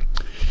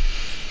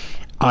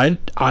 I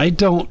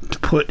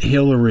don't put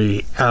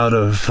Hillary out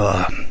of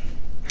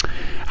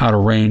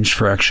range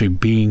for actually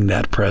being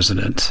that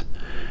president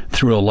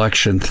through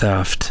election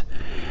theft.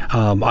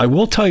 I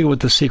will tell you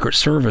what the Secret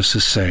Service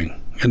is saying.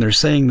 And they're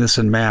saying this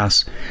en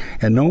masse,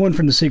 and no one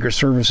from the Secret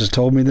Service has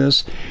told me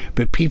this,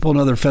 but people in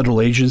other federal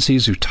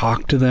agencies who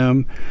talk to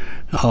them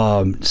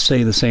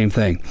say the same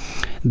thing.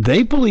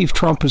 They believe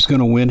Trump is going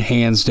to win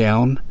hands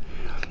down,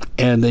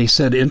 and they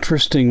said,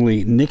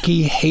 interestingly,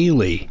 Nikki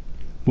Haley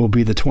will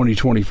be the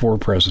 2024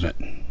 president.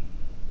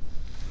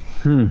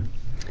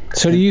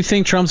 So do you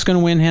think Trump's going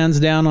to win hands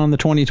down on the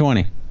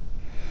 2020?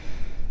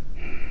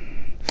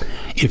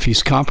 If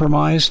he's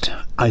compromised,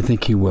 I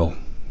think he will.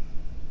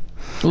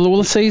 Well,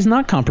 let's say he's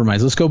not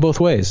compromised. Let's go both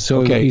ways.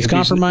 So if he's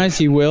compromised,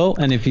 he will.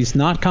 And if he's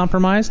not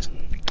compromised?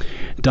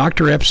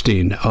 Dr.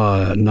 Epstein,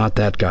 not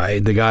that guy,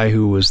 the guy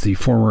who was the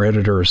former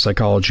editor of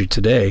Psychology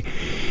Today,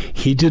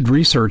 he did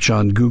research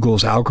on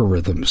Google's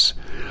algorithms.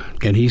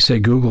 And he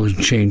said Google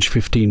can change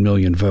 15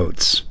 million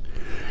votes.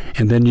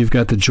 And then you've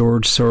got the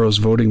George Soros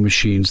voting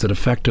machines that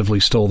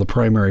effectively stole the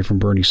primary from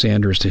Bernie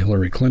Sanders to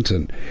Hillary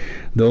Clinton.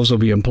 Those will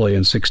be in play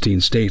in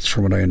 16 states,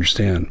 from what I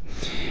understand.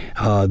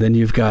 Then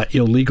you've got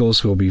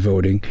illegals who will be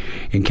voting.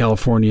 In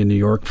California and New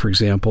York, for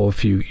example,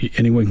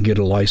 anyone can get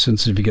a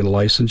license. If you get a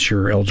license,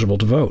 you're eligible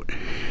to vote.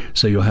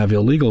 So you'll have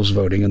illegals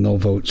voting, and they'll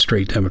vote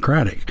straight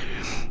Democratic.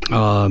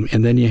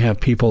 And then you have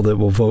people that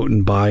will vote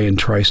and buy in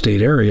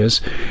tri-state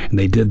areas. And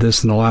they did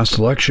this in the last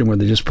election where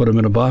they just put them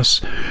in a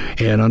bus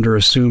and under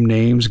assumed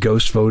names,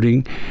 ghost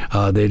voting,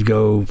 they'd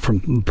go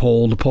from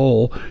poll to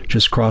poll,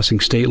 just crossing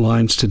state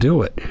lines to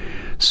do it.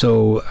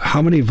 So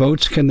how many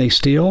votes can they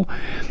steal?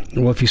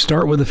 Well, if you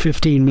start with a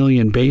 15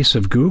 million base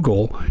of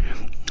Google,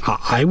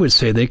 I would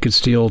say they could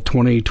steal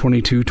 20,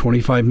 22,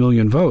 25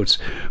 million votes.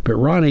 But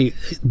Ronnie,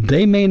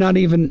 they may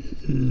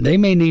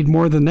need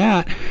more than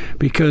that,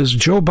 because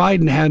Joe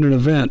Biden had an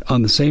event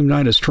on the same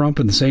night as Trump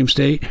in the same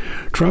state.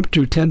 Trump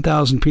drew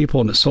 10,000 people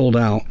and it sold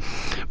out.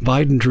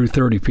 Biden drew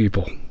 30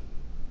 people.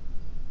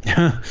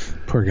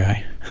 Poor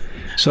guy.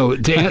 So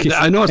Dan,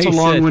 I know it's a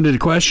long-winded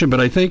question, but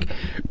I think,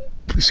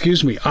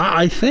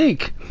 I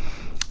think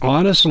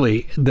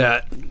honestly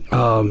that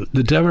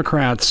the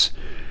Democrats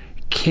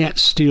can't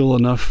steal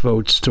enough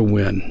votes to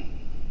win.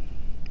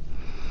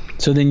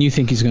 So then you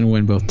think he's going to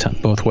win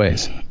both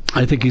ways?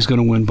 I think he's going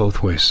to win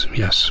both ways,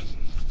 yes.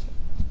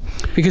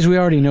 Because we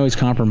already know he's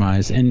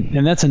compromised,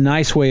 and that's a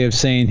nice way of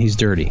saying he's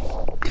dirty.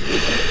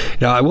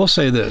 Now, I will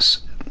say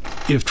this.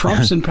 If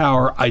Trump's in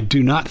power, I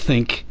do not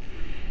think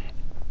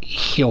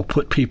he'll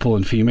put people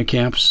in FEMA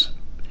camps.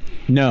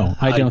 No,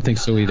 I don't think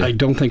so either. I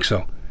don't think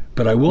so.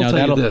 But I will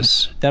tell you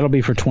this. That'll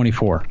be for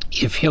 24.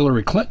 If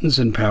Hillary Clinton's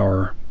in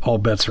power, all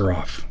bets are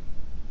off.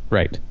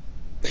 Right.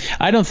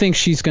 I don't think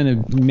she's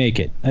going to make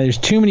it. There's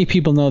too many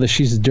people know that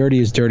she's as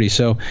dirty.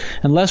 So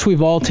unless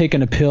we've all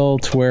taken a pill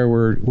to where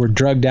we're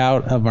drugged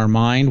out of our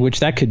mind, which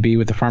that could be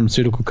with the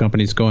pharmaceutical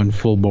companies going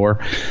full bore,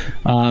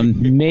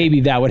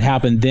 maybe that would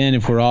happen then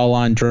if we're all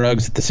on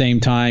drugs at the same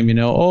time.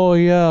 Oh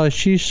yeah,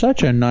 she's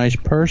such a nice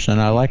person.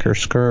 I like her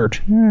skirt.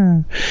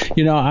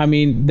 I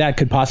mean, that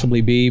could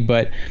possibly be,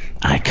 but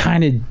I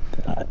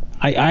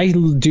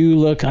do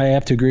look. I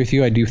have to agree with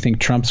you. I do think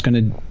Trump's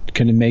going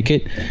to make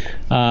it.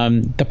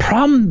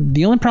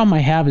 The only problem I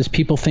have is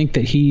people think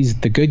that he's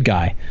the good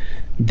guy.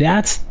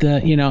 That's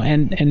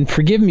and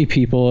forgive me,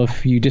 people,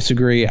 if you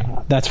disagree.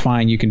 That's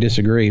fine. You can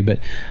disagree, but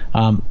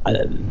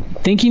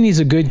thinking he's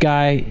a good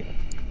guy,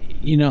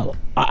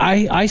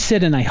 I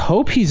said, and I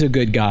hope he's a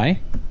good guy.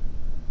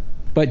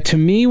 But to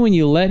me, when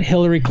you let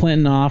Hillary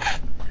Clinton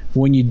off,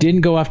 when you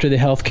didn't go after the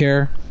health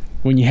care,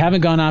 when you haven't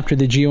gone after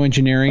the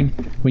geoengineering,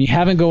 when you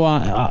haven't go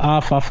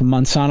off of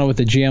Monsanto with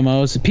the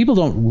GMOs, people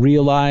don't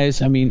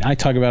realize, I mean, I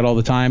talk about it all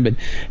the time, but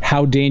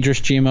how dangerous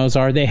GMOs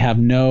are. They have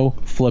no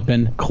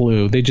flippin'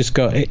 clue. They just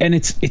go, and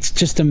it's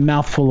just a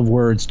mouthful of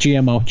words.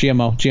 GMO,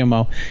 GMO,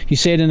 GMO. You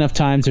say it enough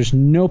times, there's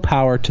no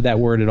power to that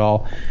word at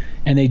all.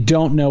 And they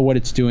don't know what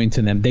it's doing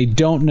to them. They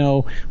don't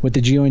know what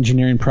the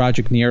geoengineering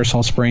project and the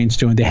aerosol spraying is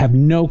doing. They have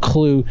no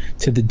clue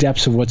to the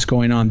depths of what's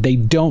going on. They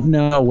don't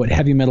know what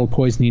heavy metal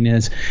poisoning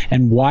is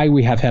and why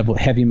we have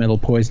heavy metal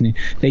poisoning.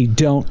 They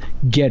don't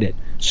get it.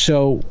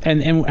 So,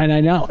 and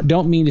I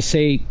don't mean to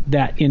say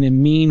that in a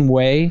mean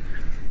way.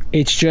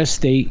 It's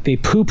just they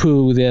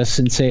poo-poo this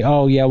and say,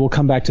 oh yeah, we'll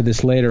come back to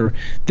this later.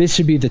 This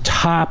should be the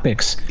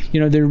topics.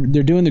 They're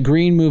doing the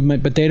green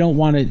movement, but they don't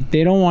want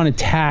to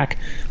attack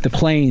the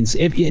planes.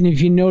 If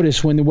you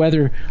notice, when the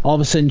weather all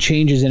of a sudden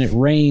changes and it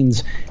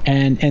rains,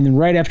 and then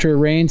right after it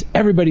rains,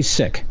 everybody's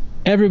sick.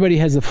 Everybody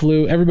has the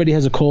flu. Everybody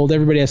has a cold.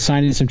 Everybody has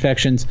sinus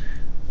infections.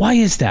 Why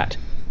is that?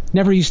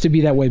 Never used to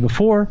be that way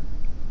before.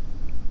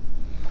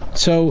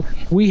 So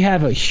we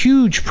have a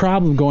huge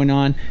problem going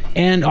on,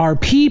 and our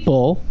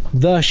people,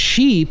 the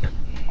sheep,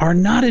 are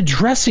not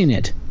addressing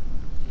it.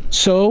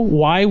 So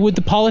why would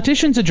the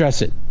politicians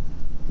address it?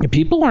 The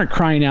people aren't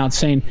crying out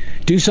saying,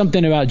 do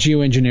something about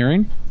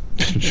geoengineering.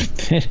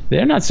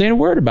 They're not saying a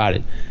word about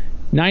it.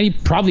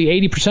 Probably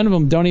 80% of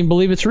them don't even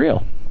believe it's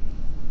real.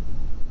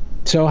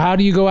 So how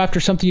do you go after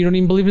something you don't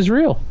even believe is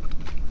real?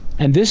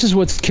 And this is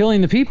what's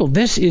killing the people.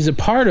 This is a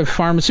part of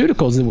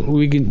pharmaceuticals.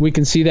 We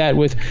can see that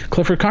with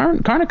Clifford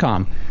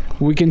Carnicom.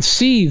 We can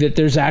see that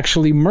there's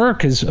actually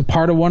Merck is a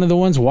part of one of the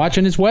ones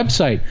watching his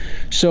website.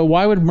 So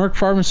why would Merck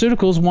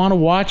Pharmaceuticals want to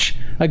watch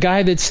a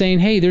guy that's saying,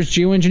 hey, there's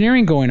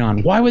geoengineering going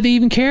on? Why would they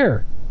even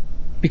care?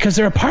 Because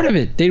they're a part of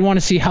it. They want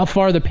to see how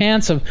far the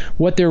pants of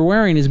what they're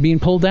wearing is being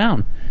pulled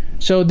down.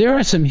 So there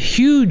are some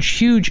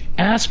huge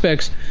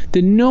aspects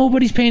that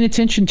nobody's paying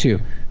attention to.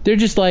 They're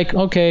just like,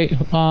 okay,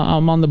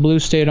 I'm on the blue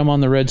state, I'm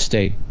on the red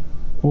state.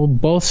 Well,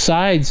 both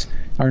sides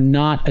are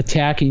not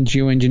attacking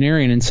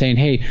geoengineering and saying,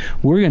 hey,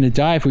 we're going to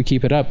die if we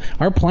keep it up.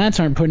 Our plants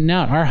aren't putting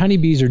out. Our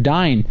honeybees are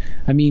dying.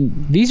 I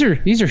mean, these are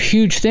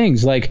huge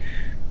things. Like,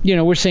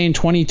 we're saying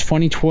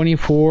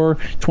 2024,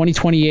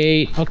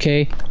 2028.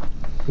 Okay,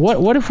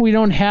 what if we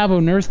don't have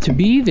an Earth to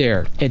be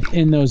there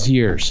in those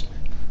years?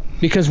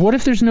 Because what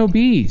if there's no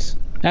bees?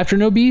 After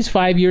no bees,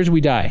 5 years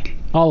we die.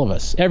 All of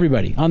us,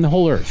 everybody on the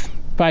whole Earth.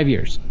 5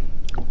 years.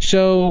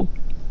 So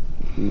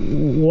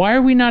why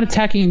are we not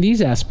attacking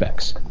these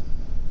aspects?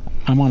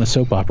 I'm on a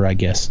soap opera, I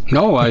guess.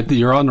 No,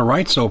 you're on the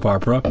right soap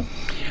opera.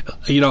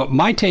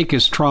 My take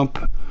is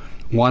Trump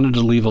wanted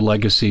to leave a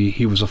legacy.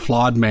 He was a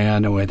flawed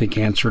man who I think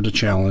answered a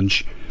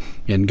challenge.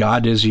 And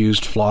God has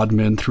used flawed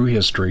men through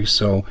history,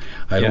 so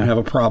I don't have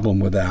a problem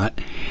with that.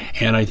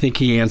 And I think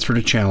he answered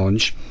a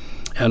challenge.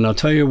 And I'll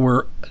tell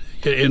you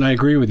and I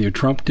agree with you,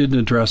 Trump didn't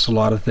address a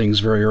lot of things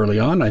very early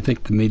on. I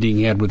think the meeting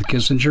he had with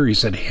Kissinger, he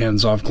said,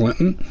 hands off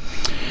Clinton.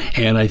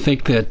 And I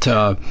think that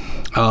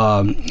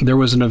there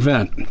was an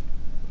event,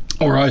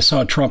 or I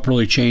saw Trump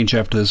really change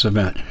after this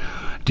event.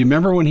 Do you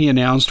remember when he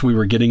announced we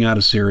were getting out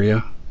of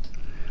Syria?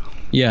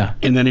 Yeah.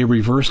 And then he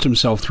reversed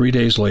himself 3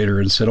 days later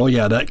and said, oh,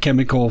 yeah, that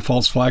chemical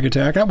false flag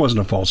attack, that wasn't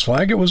a false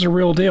flag. It was a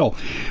real deal.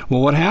 Well,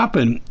 what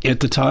happened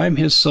at the time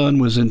his son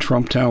was in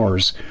Trump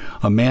Towers,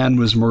 a man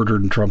was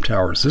murdered in Trump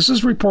Towers. This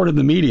is reported in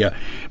the media,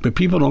 but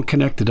people don't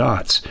connect the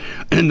dots.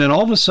 And then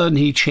all of a sudden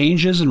he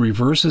changes and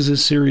reverses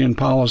his Syrian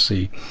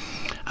policy.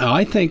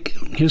 I think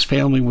his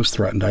family was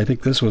threatened. I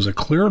think this was a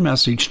clear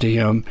message to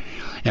him.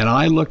 And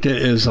I looked at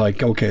it as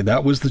like, okay,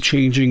 that was the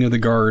changing of the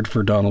guard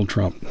for Donald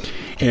Trump.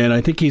 And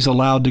I think he's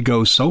allowed to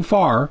go so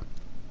far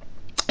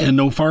and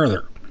no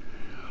farther.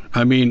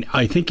 I mean,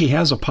 I think he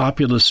has a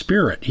populist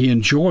spirit. He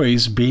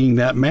enjoys being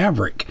that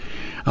maverick.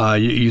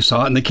 You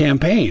saw it in the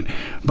campaign.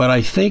 But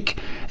I think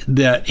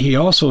that he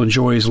also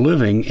enjoys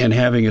living and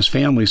having his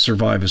family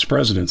survive his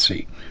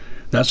presidency.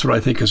 That's what I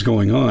think is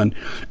going on.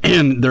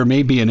 And there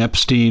may be an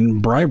Epstein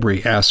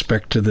bribery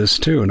aspect to this,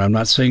 too. And I'm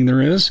not saying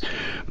there is,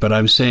 but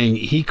I'm saying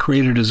he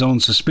created his own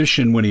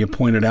suspicion when he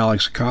appointed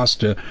Alex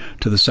Acosta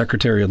to the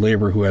Secretary of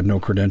Labor, who had no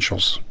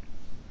credentials.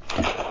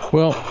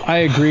 Well, I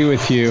agree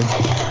with you.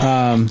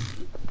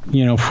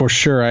 For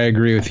sure, I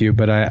agree with you.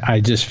 But I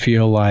just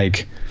feel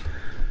like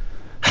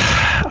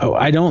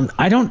I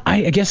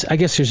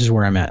guess this is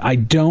where I'm at. I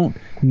don't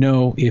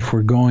know if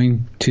we're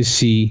going to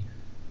see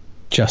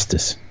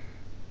justice.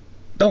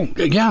 Oh,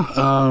 yeah.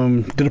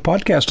 Did a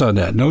podcast on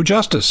that. No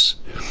justice.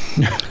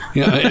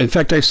 In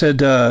fact, I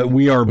said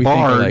we are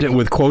barred,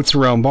 with quotes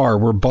around bar.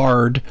 We're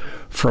barred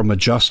from a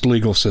just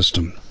legal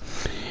system.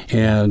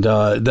 And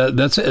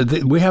that's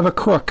it. We have a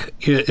crook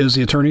is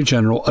the Attorney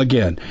General.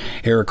 Again,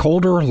 Eric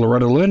Holder,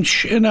 Loretta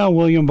Lynch, and now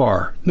William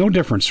Barr. No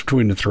difference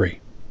between the three.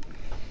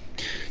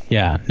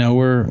 Yeah. No,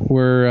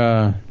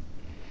 we're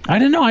I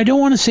don't know. I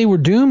don't want to say we're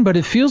doomed, but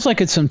it feels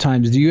like it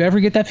sometimes. Do you ever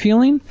get that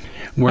feeling?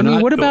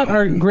 What about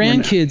our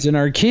grandkids and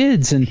our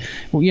kids, and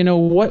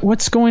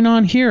what's going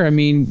on here? I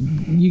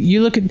mean,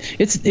 you look at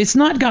it's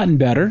not gotten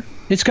better.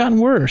 It's gotten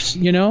worse.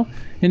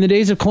 In the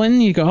days of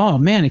Clinton, you go, oh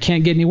man, it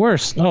can't get any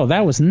worse. Oh,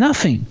 that was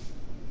nothing.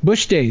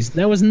 Bush days,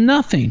 that was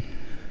nothing.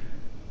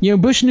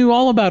 Bush knew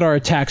all about our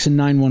attacks in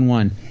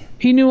 9/11.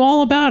 He knew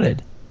all about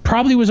it.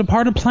 Probably was a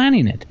part of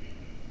planning it.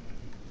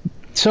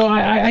 So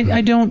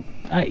I don't.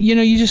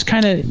 You just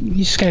kind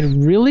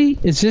of really,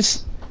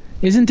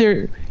 isn't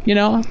there,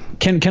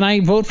 can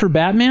I vote for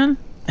Batman?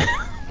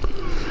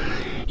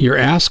 You're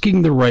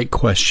asking the right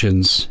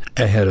questions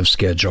ahead of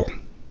schedule.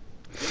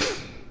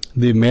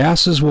 The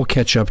masses will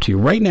catch up to you.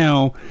 Right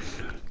now,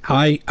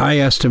 I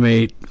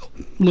estimate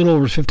a little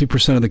over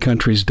 50% of the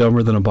country is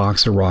dumber than a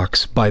box of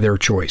rocks by their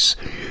choice.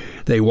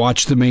 They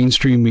watch the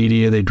mainstream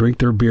media. They drink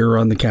their beer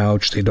on the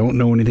couch. They don't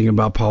know anything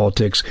about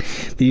politics.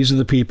 These are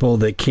the people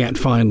that can't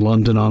find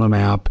London on a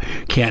map,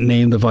 can't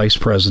name the vice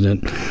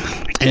president.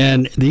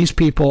 And these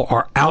people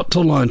are out to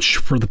lunch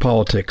for the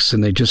politics,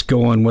 and they just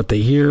go on what they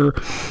hear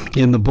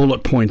in the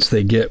bullet points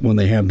they get when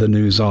they have the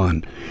news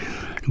on.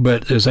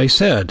 But as I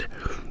said,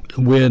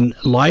 when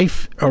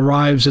life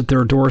arrives at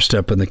their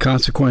doorstep and the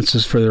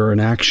consequences for their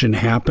inaction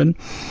happen,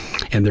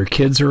 and their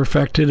kids are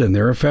affected and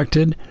they're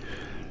affected,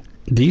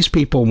 these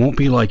people won't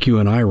be like you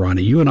and I,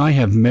 Ronnie. You and I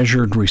have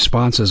measured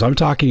responses. I'm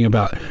talking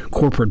about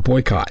corporate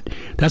boycott.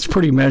 That's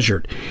pretty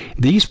measured.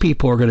 These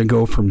people are going to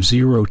go from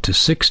 0 to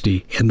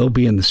 60, and they'll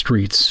be in the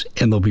streets,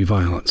 and there'll be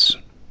violence.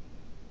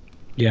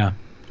 Yeah.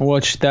 Well,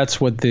 that's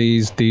what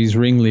these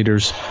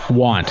ringleaders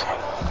want.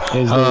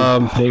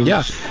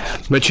 Yeah.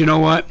 But you know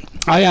what?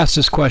 I asked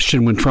this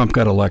question when Trump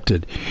got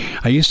elected.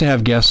 I used to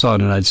have guests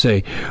on, and I'd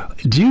say,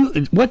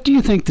 what do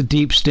you think the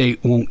deep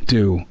state won't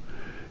do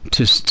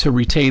to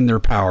retain their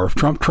power? If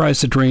Trump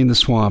tries to drain the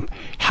swamp,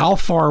 how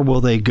far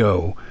will they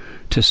go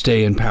to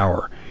stay in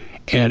power?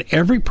 And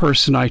every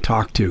person I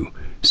talked to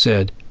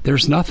said,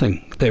 there's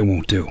nothing they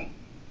won't do.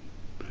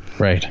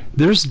 Right.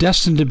 There's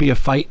destined to be a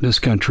fight in this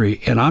country,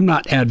 and I'm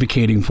not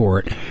advocating for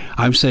it.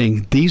 I'm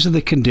saying these are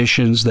the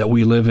conditions that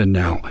we live in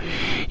now.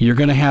 You're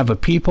going to have a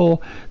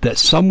people that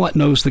somewhat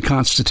knows the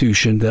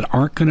Constitution that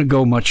aren't going to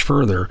go much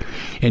further,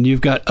 and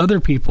you've got other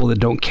people that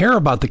don't care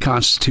about the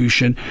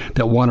Constitution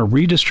that want to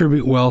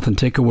redistribute wealth and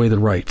take away the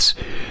rights.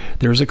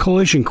 There's a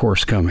collision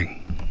course coming.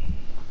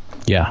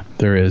 Yeah,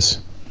 there is.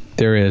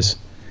 There is.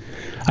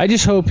 I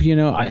just hope,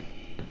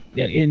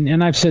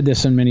 and I've said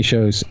this on many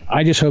shows,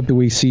 I just hope that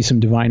we see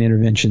some divine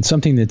intervention,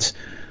 something that's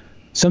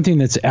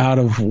out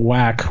of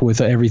whack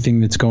with everything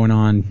that's going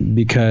on,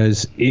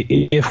 because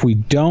if we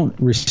don't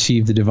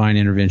receive the divine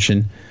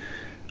intervention,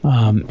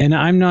 and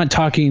I'm not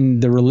talking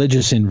the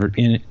religious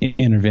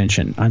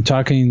intervention, I'm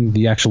talking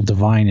the actual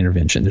divine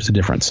intervention. There's a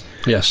difference.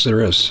 Yes, there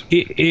is.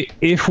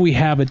 If we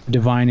have a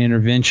divine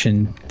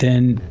intervention,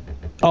 then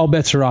all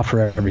bets are off for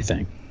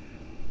everything.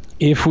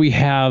 If we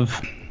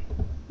have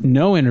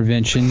no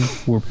intervention,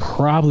 we're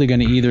probably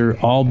going to either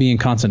all be in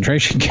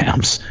concentration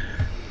camps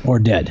or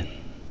dead.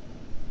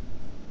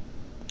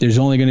 There's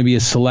only going to be a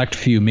select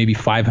few, maybe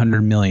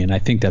 500 million. I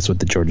think that's what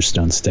the Georgia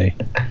Stones say.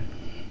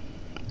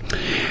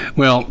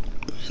 Well,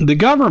 the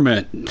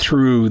government,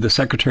 through the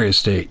Secretary of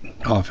State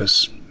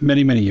office,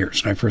 many, many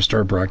years, when I first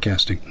started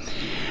broadcasting,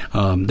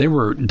 they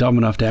were dumb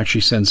enough to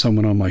actually send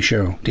someone on my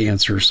show to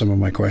answer some of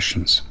my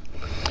questions.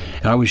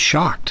 And I was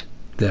shocked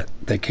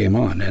that came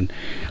on, and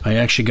I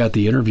actually got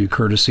the interview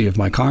courtesy of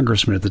my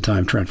congressman at the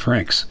time, Trent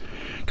Franks,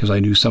 because I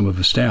knew some of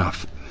his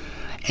staff.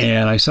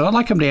 And I said, I'd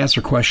like him to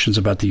answer questions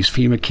about these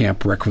FEMA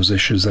camp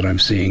requisitions that I'm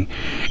seeing,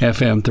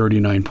 FM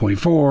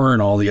 39.4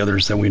 and all the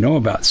others that we know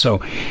about.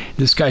 So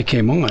this guy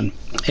came on,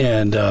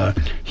 and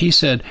he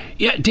said,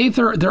 yeah, Dave,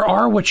 there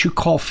are what you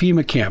call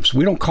FEMA camps.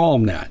 We don't call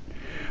them that.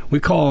 We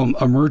call them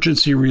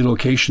emergency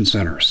relocation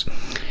centers.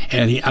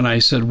 And I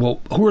said, well,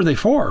 who are they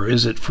for?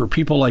 Is it for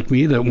people like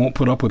me that won't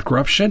put up with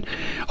corruption?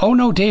 Oh,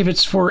 no, Dave,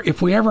 it's for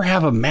if we ever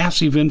have a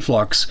massive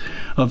influx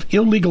of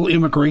illegal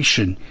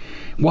immigration,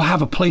 we'll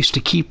have a place to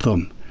keep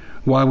them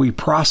while we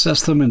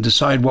process them and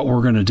decide what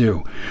we're going to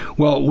do.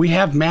 Well, we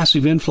have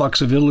massive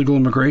influx of illegal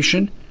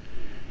immigration,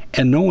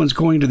 and no one's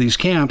going to these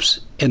camps,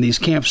 and these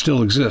camps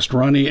still exist.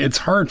 Ronnie, it's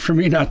hard for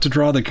me not to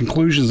draw the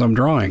conclusions I'm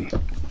drawing.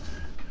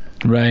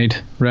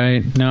 Right.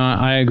 No,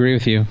 I agree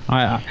with you.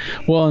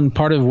 Well, and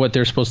part of what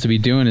they're supposed to be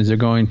doing is they're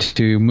going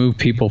to move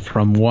people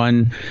from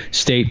one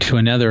state to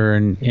another,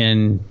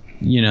 and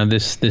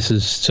this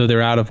is so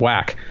they're out of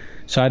whack.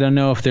 So I don't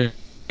know if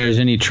there's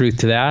any truth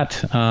to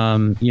that.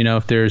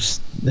 If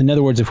there's, in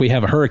other words, if we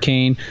have a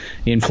hurricane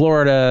in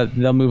Florida,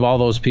 they'll move all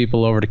those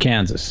people over to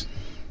Kansas.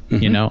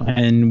 Mm-hmm.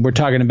 And we're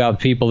talking about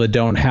people that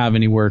don't have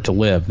anywhere to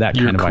live. That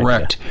kind of idea. You're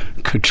correct.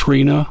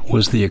 Katrina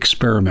was the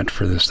experiment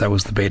for this. That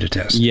was the beta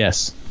test.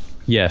 Yes.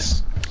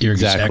 You're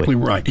exactly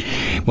right.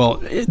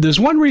 Well, there's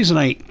one reason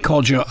I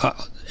called you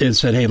and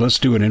said, hey, let's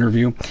do an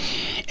interview.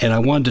 And I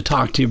wanted to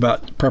talk to you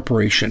about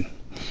preparation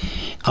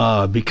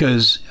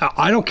because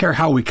I don't care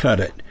how we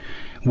cut it.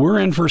 We're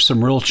in for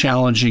some real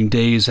challenging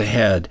days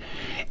ahead.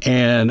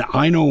 And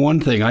I know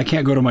one thing. I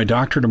can't go to my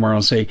doctor tomorrow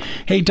and say,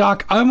 hey,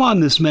 doc, I'm on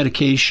this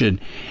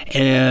medication.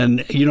 And,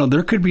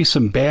 there could be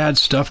some bad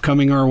stuff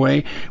coming our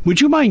way.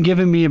 Would you mind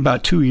giving me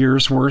about 2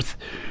 years worth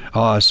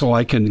so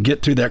I can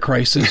get through that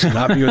crisis and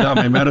not be without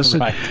my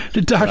medicine? Right.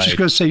 The doctor's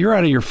going to say, you're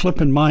out of your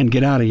flipping mind.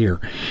 Get out of here.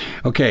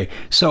 Okay.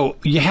 So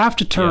you have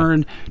to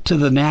turn to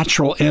the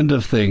natural end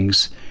of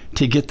things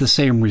to get the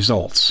same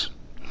results.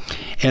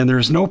 And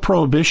there's no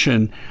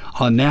prohibition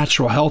on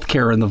natural health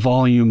care in the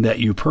volume that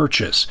you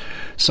purchase.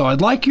 So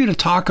I'd like you to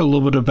talk a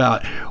little bit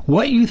about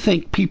what you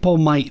think people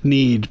might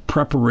need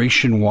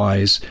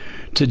preparation-wise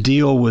to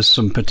deal with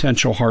some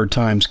potential hard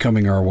times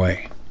coming our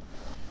way.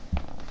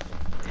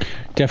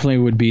 Definitely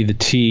would be the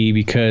tea,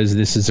 because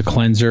this is a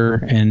cleanser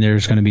and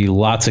there's going to be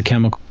lots of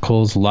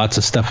chemicals, lots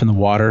of stuff in the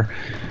water.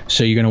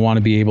 So you're going to want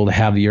to be able to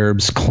have the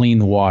herbs clean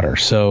the water.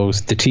 So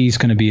the tea is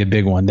going to be a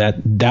big one.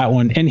 That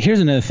one. And here's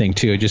another thing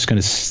too. I'm just going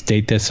to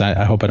state this.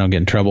 I hope I don't get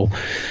in trouble.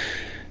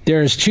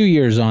 There's 2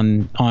 years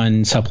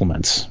on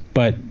supplements,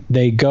 but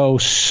they go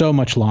so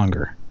much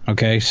longer.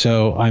 Okay,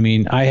 so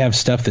I have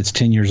stuff that's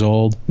 10 years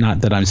old.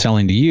 Not that I'm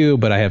selling to you,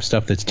 but I have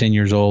stuff that's 10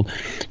 years old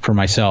for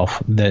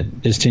myself that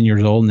is 10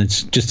 years old, and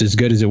it's just as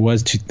good as it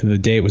was to the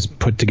day it was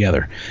put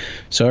together.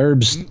 So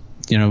herbs,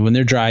 when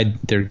they're dried,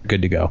 they're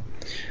good to go.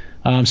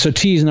 So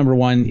tea is number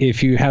one.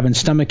 If you're having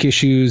stomach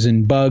issues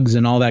and bugs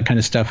and all that kind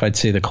of stuff, I'd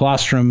say the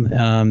colostrum.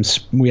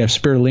 We have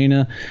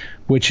spirulina,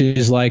 which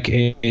is like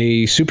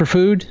a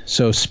superfood.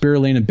 So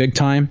spirulina big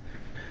time.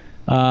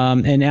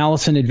 And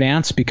Allison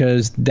Advanced,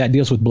 because that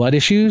deals with blood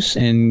issues,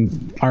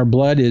 and our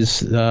blood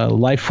is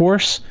life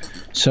force,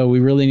 so we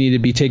really need to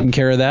be taking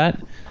care of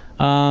that.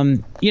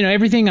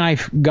 Everything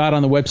I've got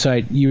on the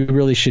website you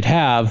really should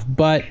have,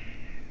 but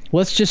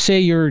let's just say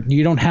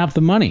you don't have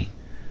the money.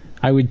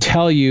 I would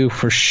tell you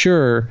for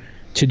sure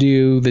to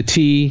do the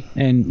tea,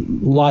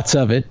 and lots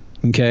of it.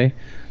 Okay.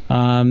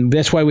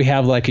 That's why we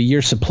have like a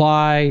year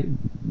supply.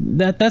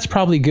 That's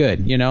probably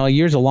good. A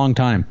year's a long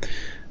time.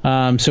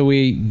 So a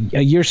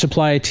year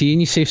supply of tea,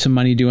 and you save some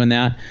money doing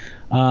that.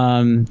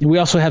 We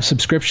also have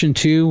subscription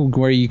too,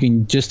 where you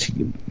can just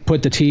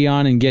put the tea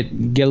on and get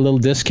a little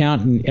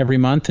discount every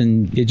month,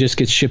 and it just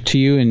gets shipped to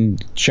you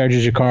and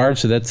charges your card.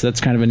 So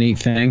that's kind of a neat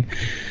thing.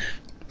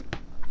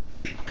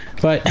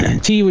 But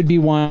tea would be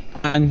one.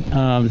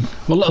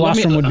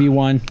 Colostrum would be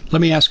one.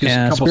 Let me ask you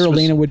a couple.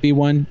 Spirulina would be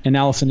one, and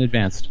Allison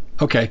Advanced.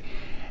 Okay,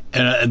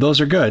 and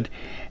those are good.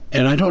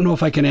 And I don't know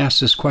if I can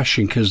ask this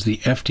question because the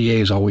FDA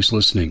is always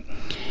listening.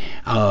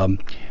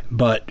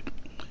 But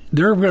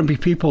there are going to be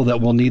people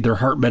that will need their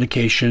heart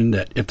medication,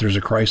 that if there's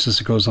a crisis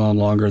that goes on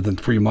longer than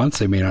 3 months,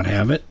 they may not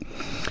have it.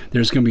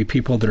 There's going to be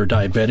people that are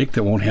diabetic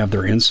that won't have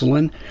their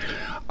insulin.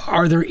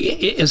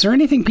 Is there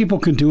anything people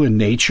can do in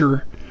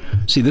nature?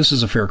 See, this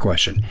is a fair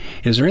question.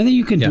 Is there anything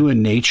you can do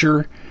in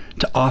nature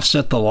to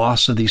offset the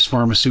loss of these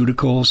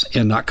pharmaceuticals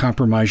and not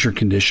compromise your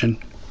condition?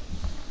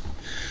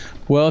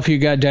 Well, if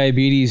you've got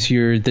diabetes,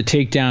 the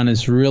takedown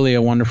is really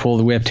a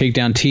wonderful. We have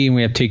takedown tea and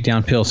we have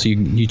takedown pills, so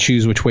you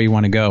choose which way you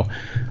want to go.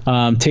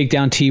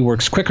 Takedown tea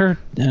works quicker,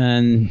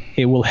 and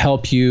it will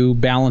help you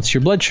balance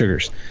your blood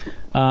sugars.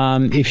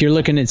 If you're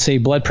looking at, say,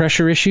 blood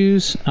pressure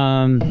issues,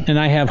 and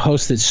I have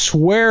hosts that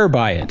swear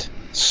by it,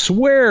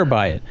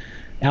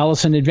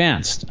 Allison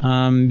Advanced,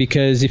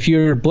 because if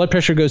your blood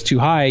pressure goes too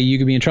high, you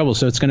could be in trouble.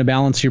 So it's going to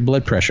balance your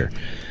blood pressure.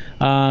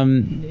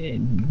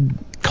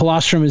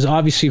 Colostrum is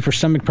obviously for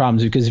stomach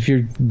problems, because if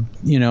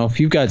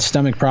you've got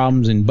stomach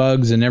problems and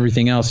bugs and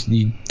everything else,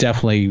 you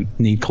definitely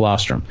need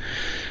colostrum.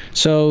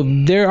 So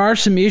there are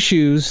some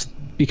issues,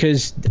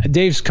 because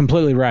Dave's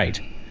completely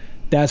right.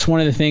 That's one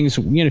of the things,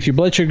 if your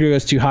blood sugar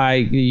goes too high,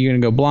 you're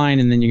going to go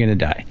blind and then you're going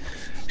to die.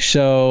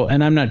 So,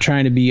 and I'm not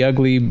trying to be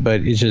ugly,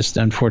 but it's just,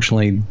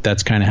 unfortunately,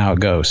 that's kind of how it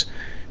goes.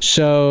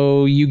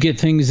 So you get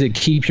things that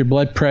keep your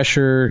blood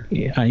pressure,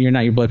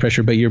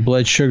 but your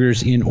blood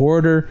sugars in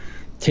order.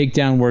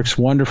 Takedown works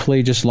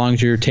wonderfully, just as long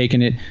as you're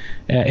taking it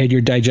at your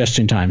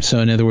digestion time. So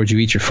in other words, you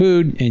eat your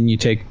food and you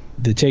take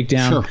the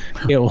takedown.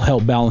 Sure. It will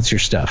help balance your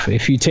stuff.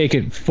 If you take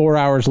it 4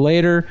 hours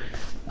later,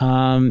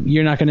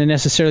 you're not going to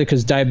necessarily,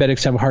 because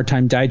diabetics have a hard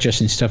time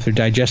digesting stuff. Their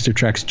digestive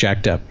tract's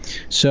jacked up.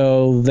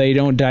 So they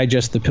don't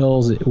digest the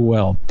pills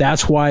well.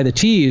 That's why the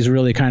tea is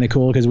really kind of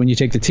cool, because when you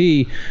take the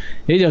tea,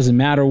 it doesn't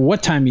matter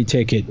what time you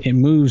take it. It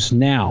moves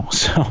now.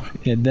 So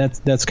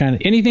that's kind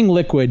of, anything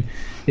liquid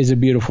is a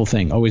beautiful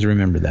thing. Always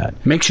remember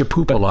that. Makes you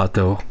poop a lot,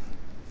 though.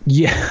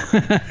 Yeah.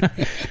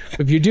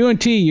 If you're doing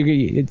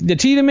tea, the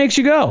tea that makes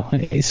you go.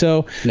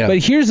 So, yeah. But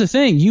here's the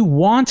thing. You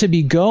want to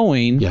be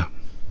going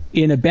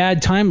in a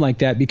bad time like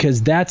that,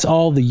 because that's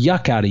all the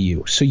yuck out of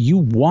you. So you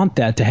want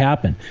that to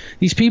happen.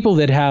 These people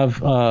that have,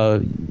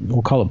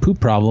 we'll call it poop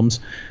problems,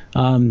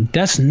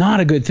 that's not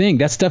a good thing.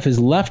 That stuff is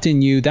left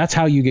in you. That's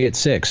how you get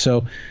sick.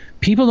 So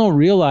people don't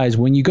realize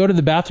when you go to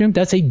the bathroom,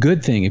 that's a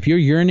good thing. If you're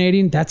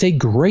urinating, that's a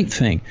great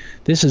thing.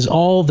 This is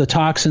all the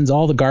toxins,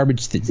 all the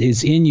garbage that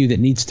is in you that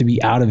needs to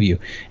be out of you.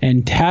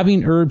 And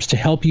having herbs to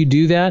help you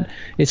do that,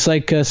 it's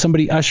like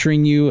somebody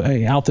ushering you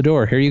out the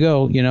door. Here you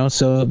go,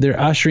 So they're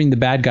ushering the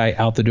bad guy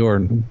out the door.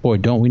 And boy,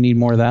 don't we need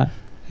more of that?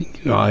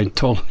 I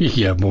told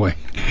yeah, boy.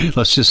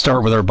 Let's just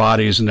start with our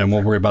bodies, and then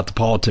we'll worry about the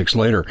politics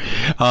later.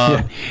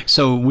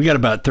 So we got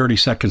about 30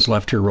 seconds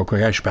left here real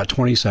quick. Actually, about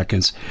 20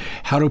 seconds.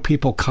 How do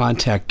people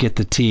contact Get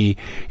the Tea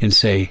and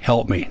say,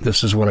 help me?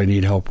 This is what I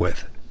need help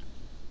with.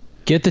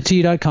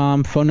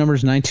 GetTheTea.com. Phone number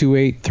is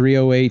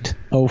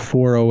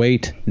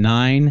 928-308-0408.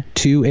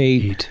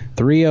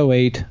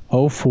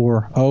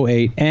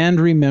 928-308-0408. And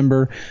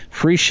remember,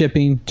 free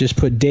shipping. Just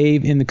put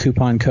Dave in the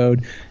coupon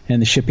code,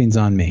 and the shipping's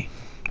on me.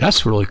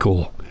 That's really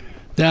cool.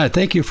 Yeah,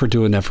 thank you for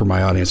doing that for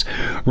my audience.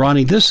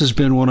 Ronnie, this has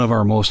been one of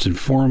our most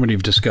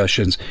informative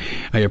discussions.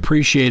 I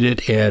appreciate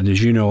it, and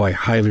as you know, I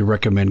highly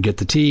recommend Get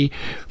the Tea.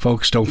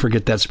 Folks, don't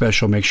forget that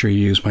special. Make sure you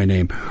use my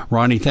name.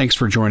 Ronnie, thanks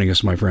for joining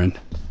us, my friend.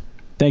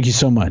 Thank you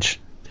so much.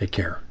 Take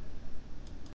care.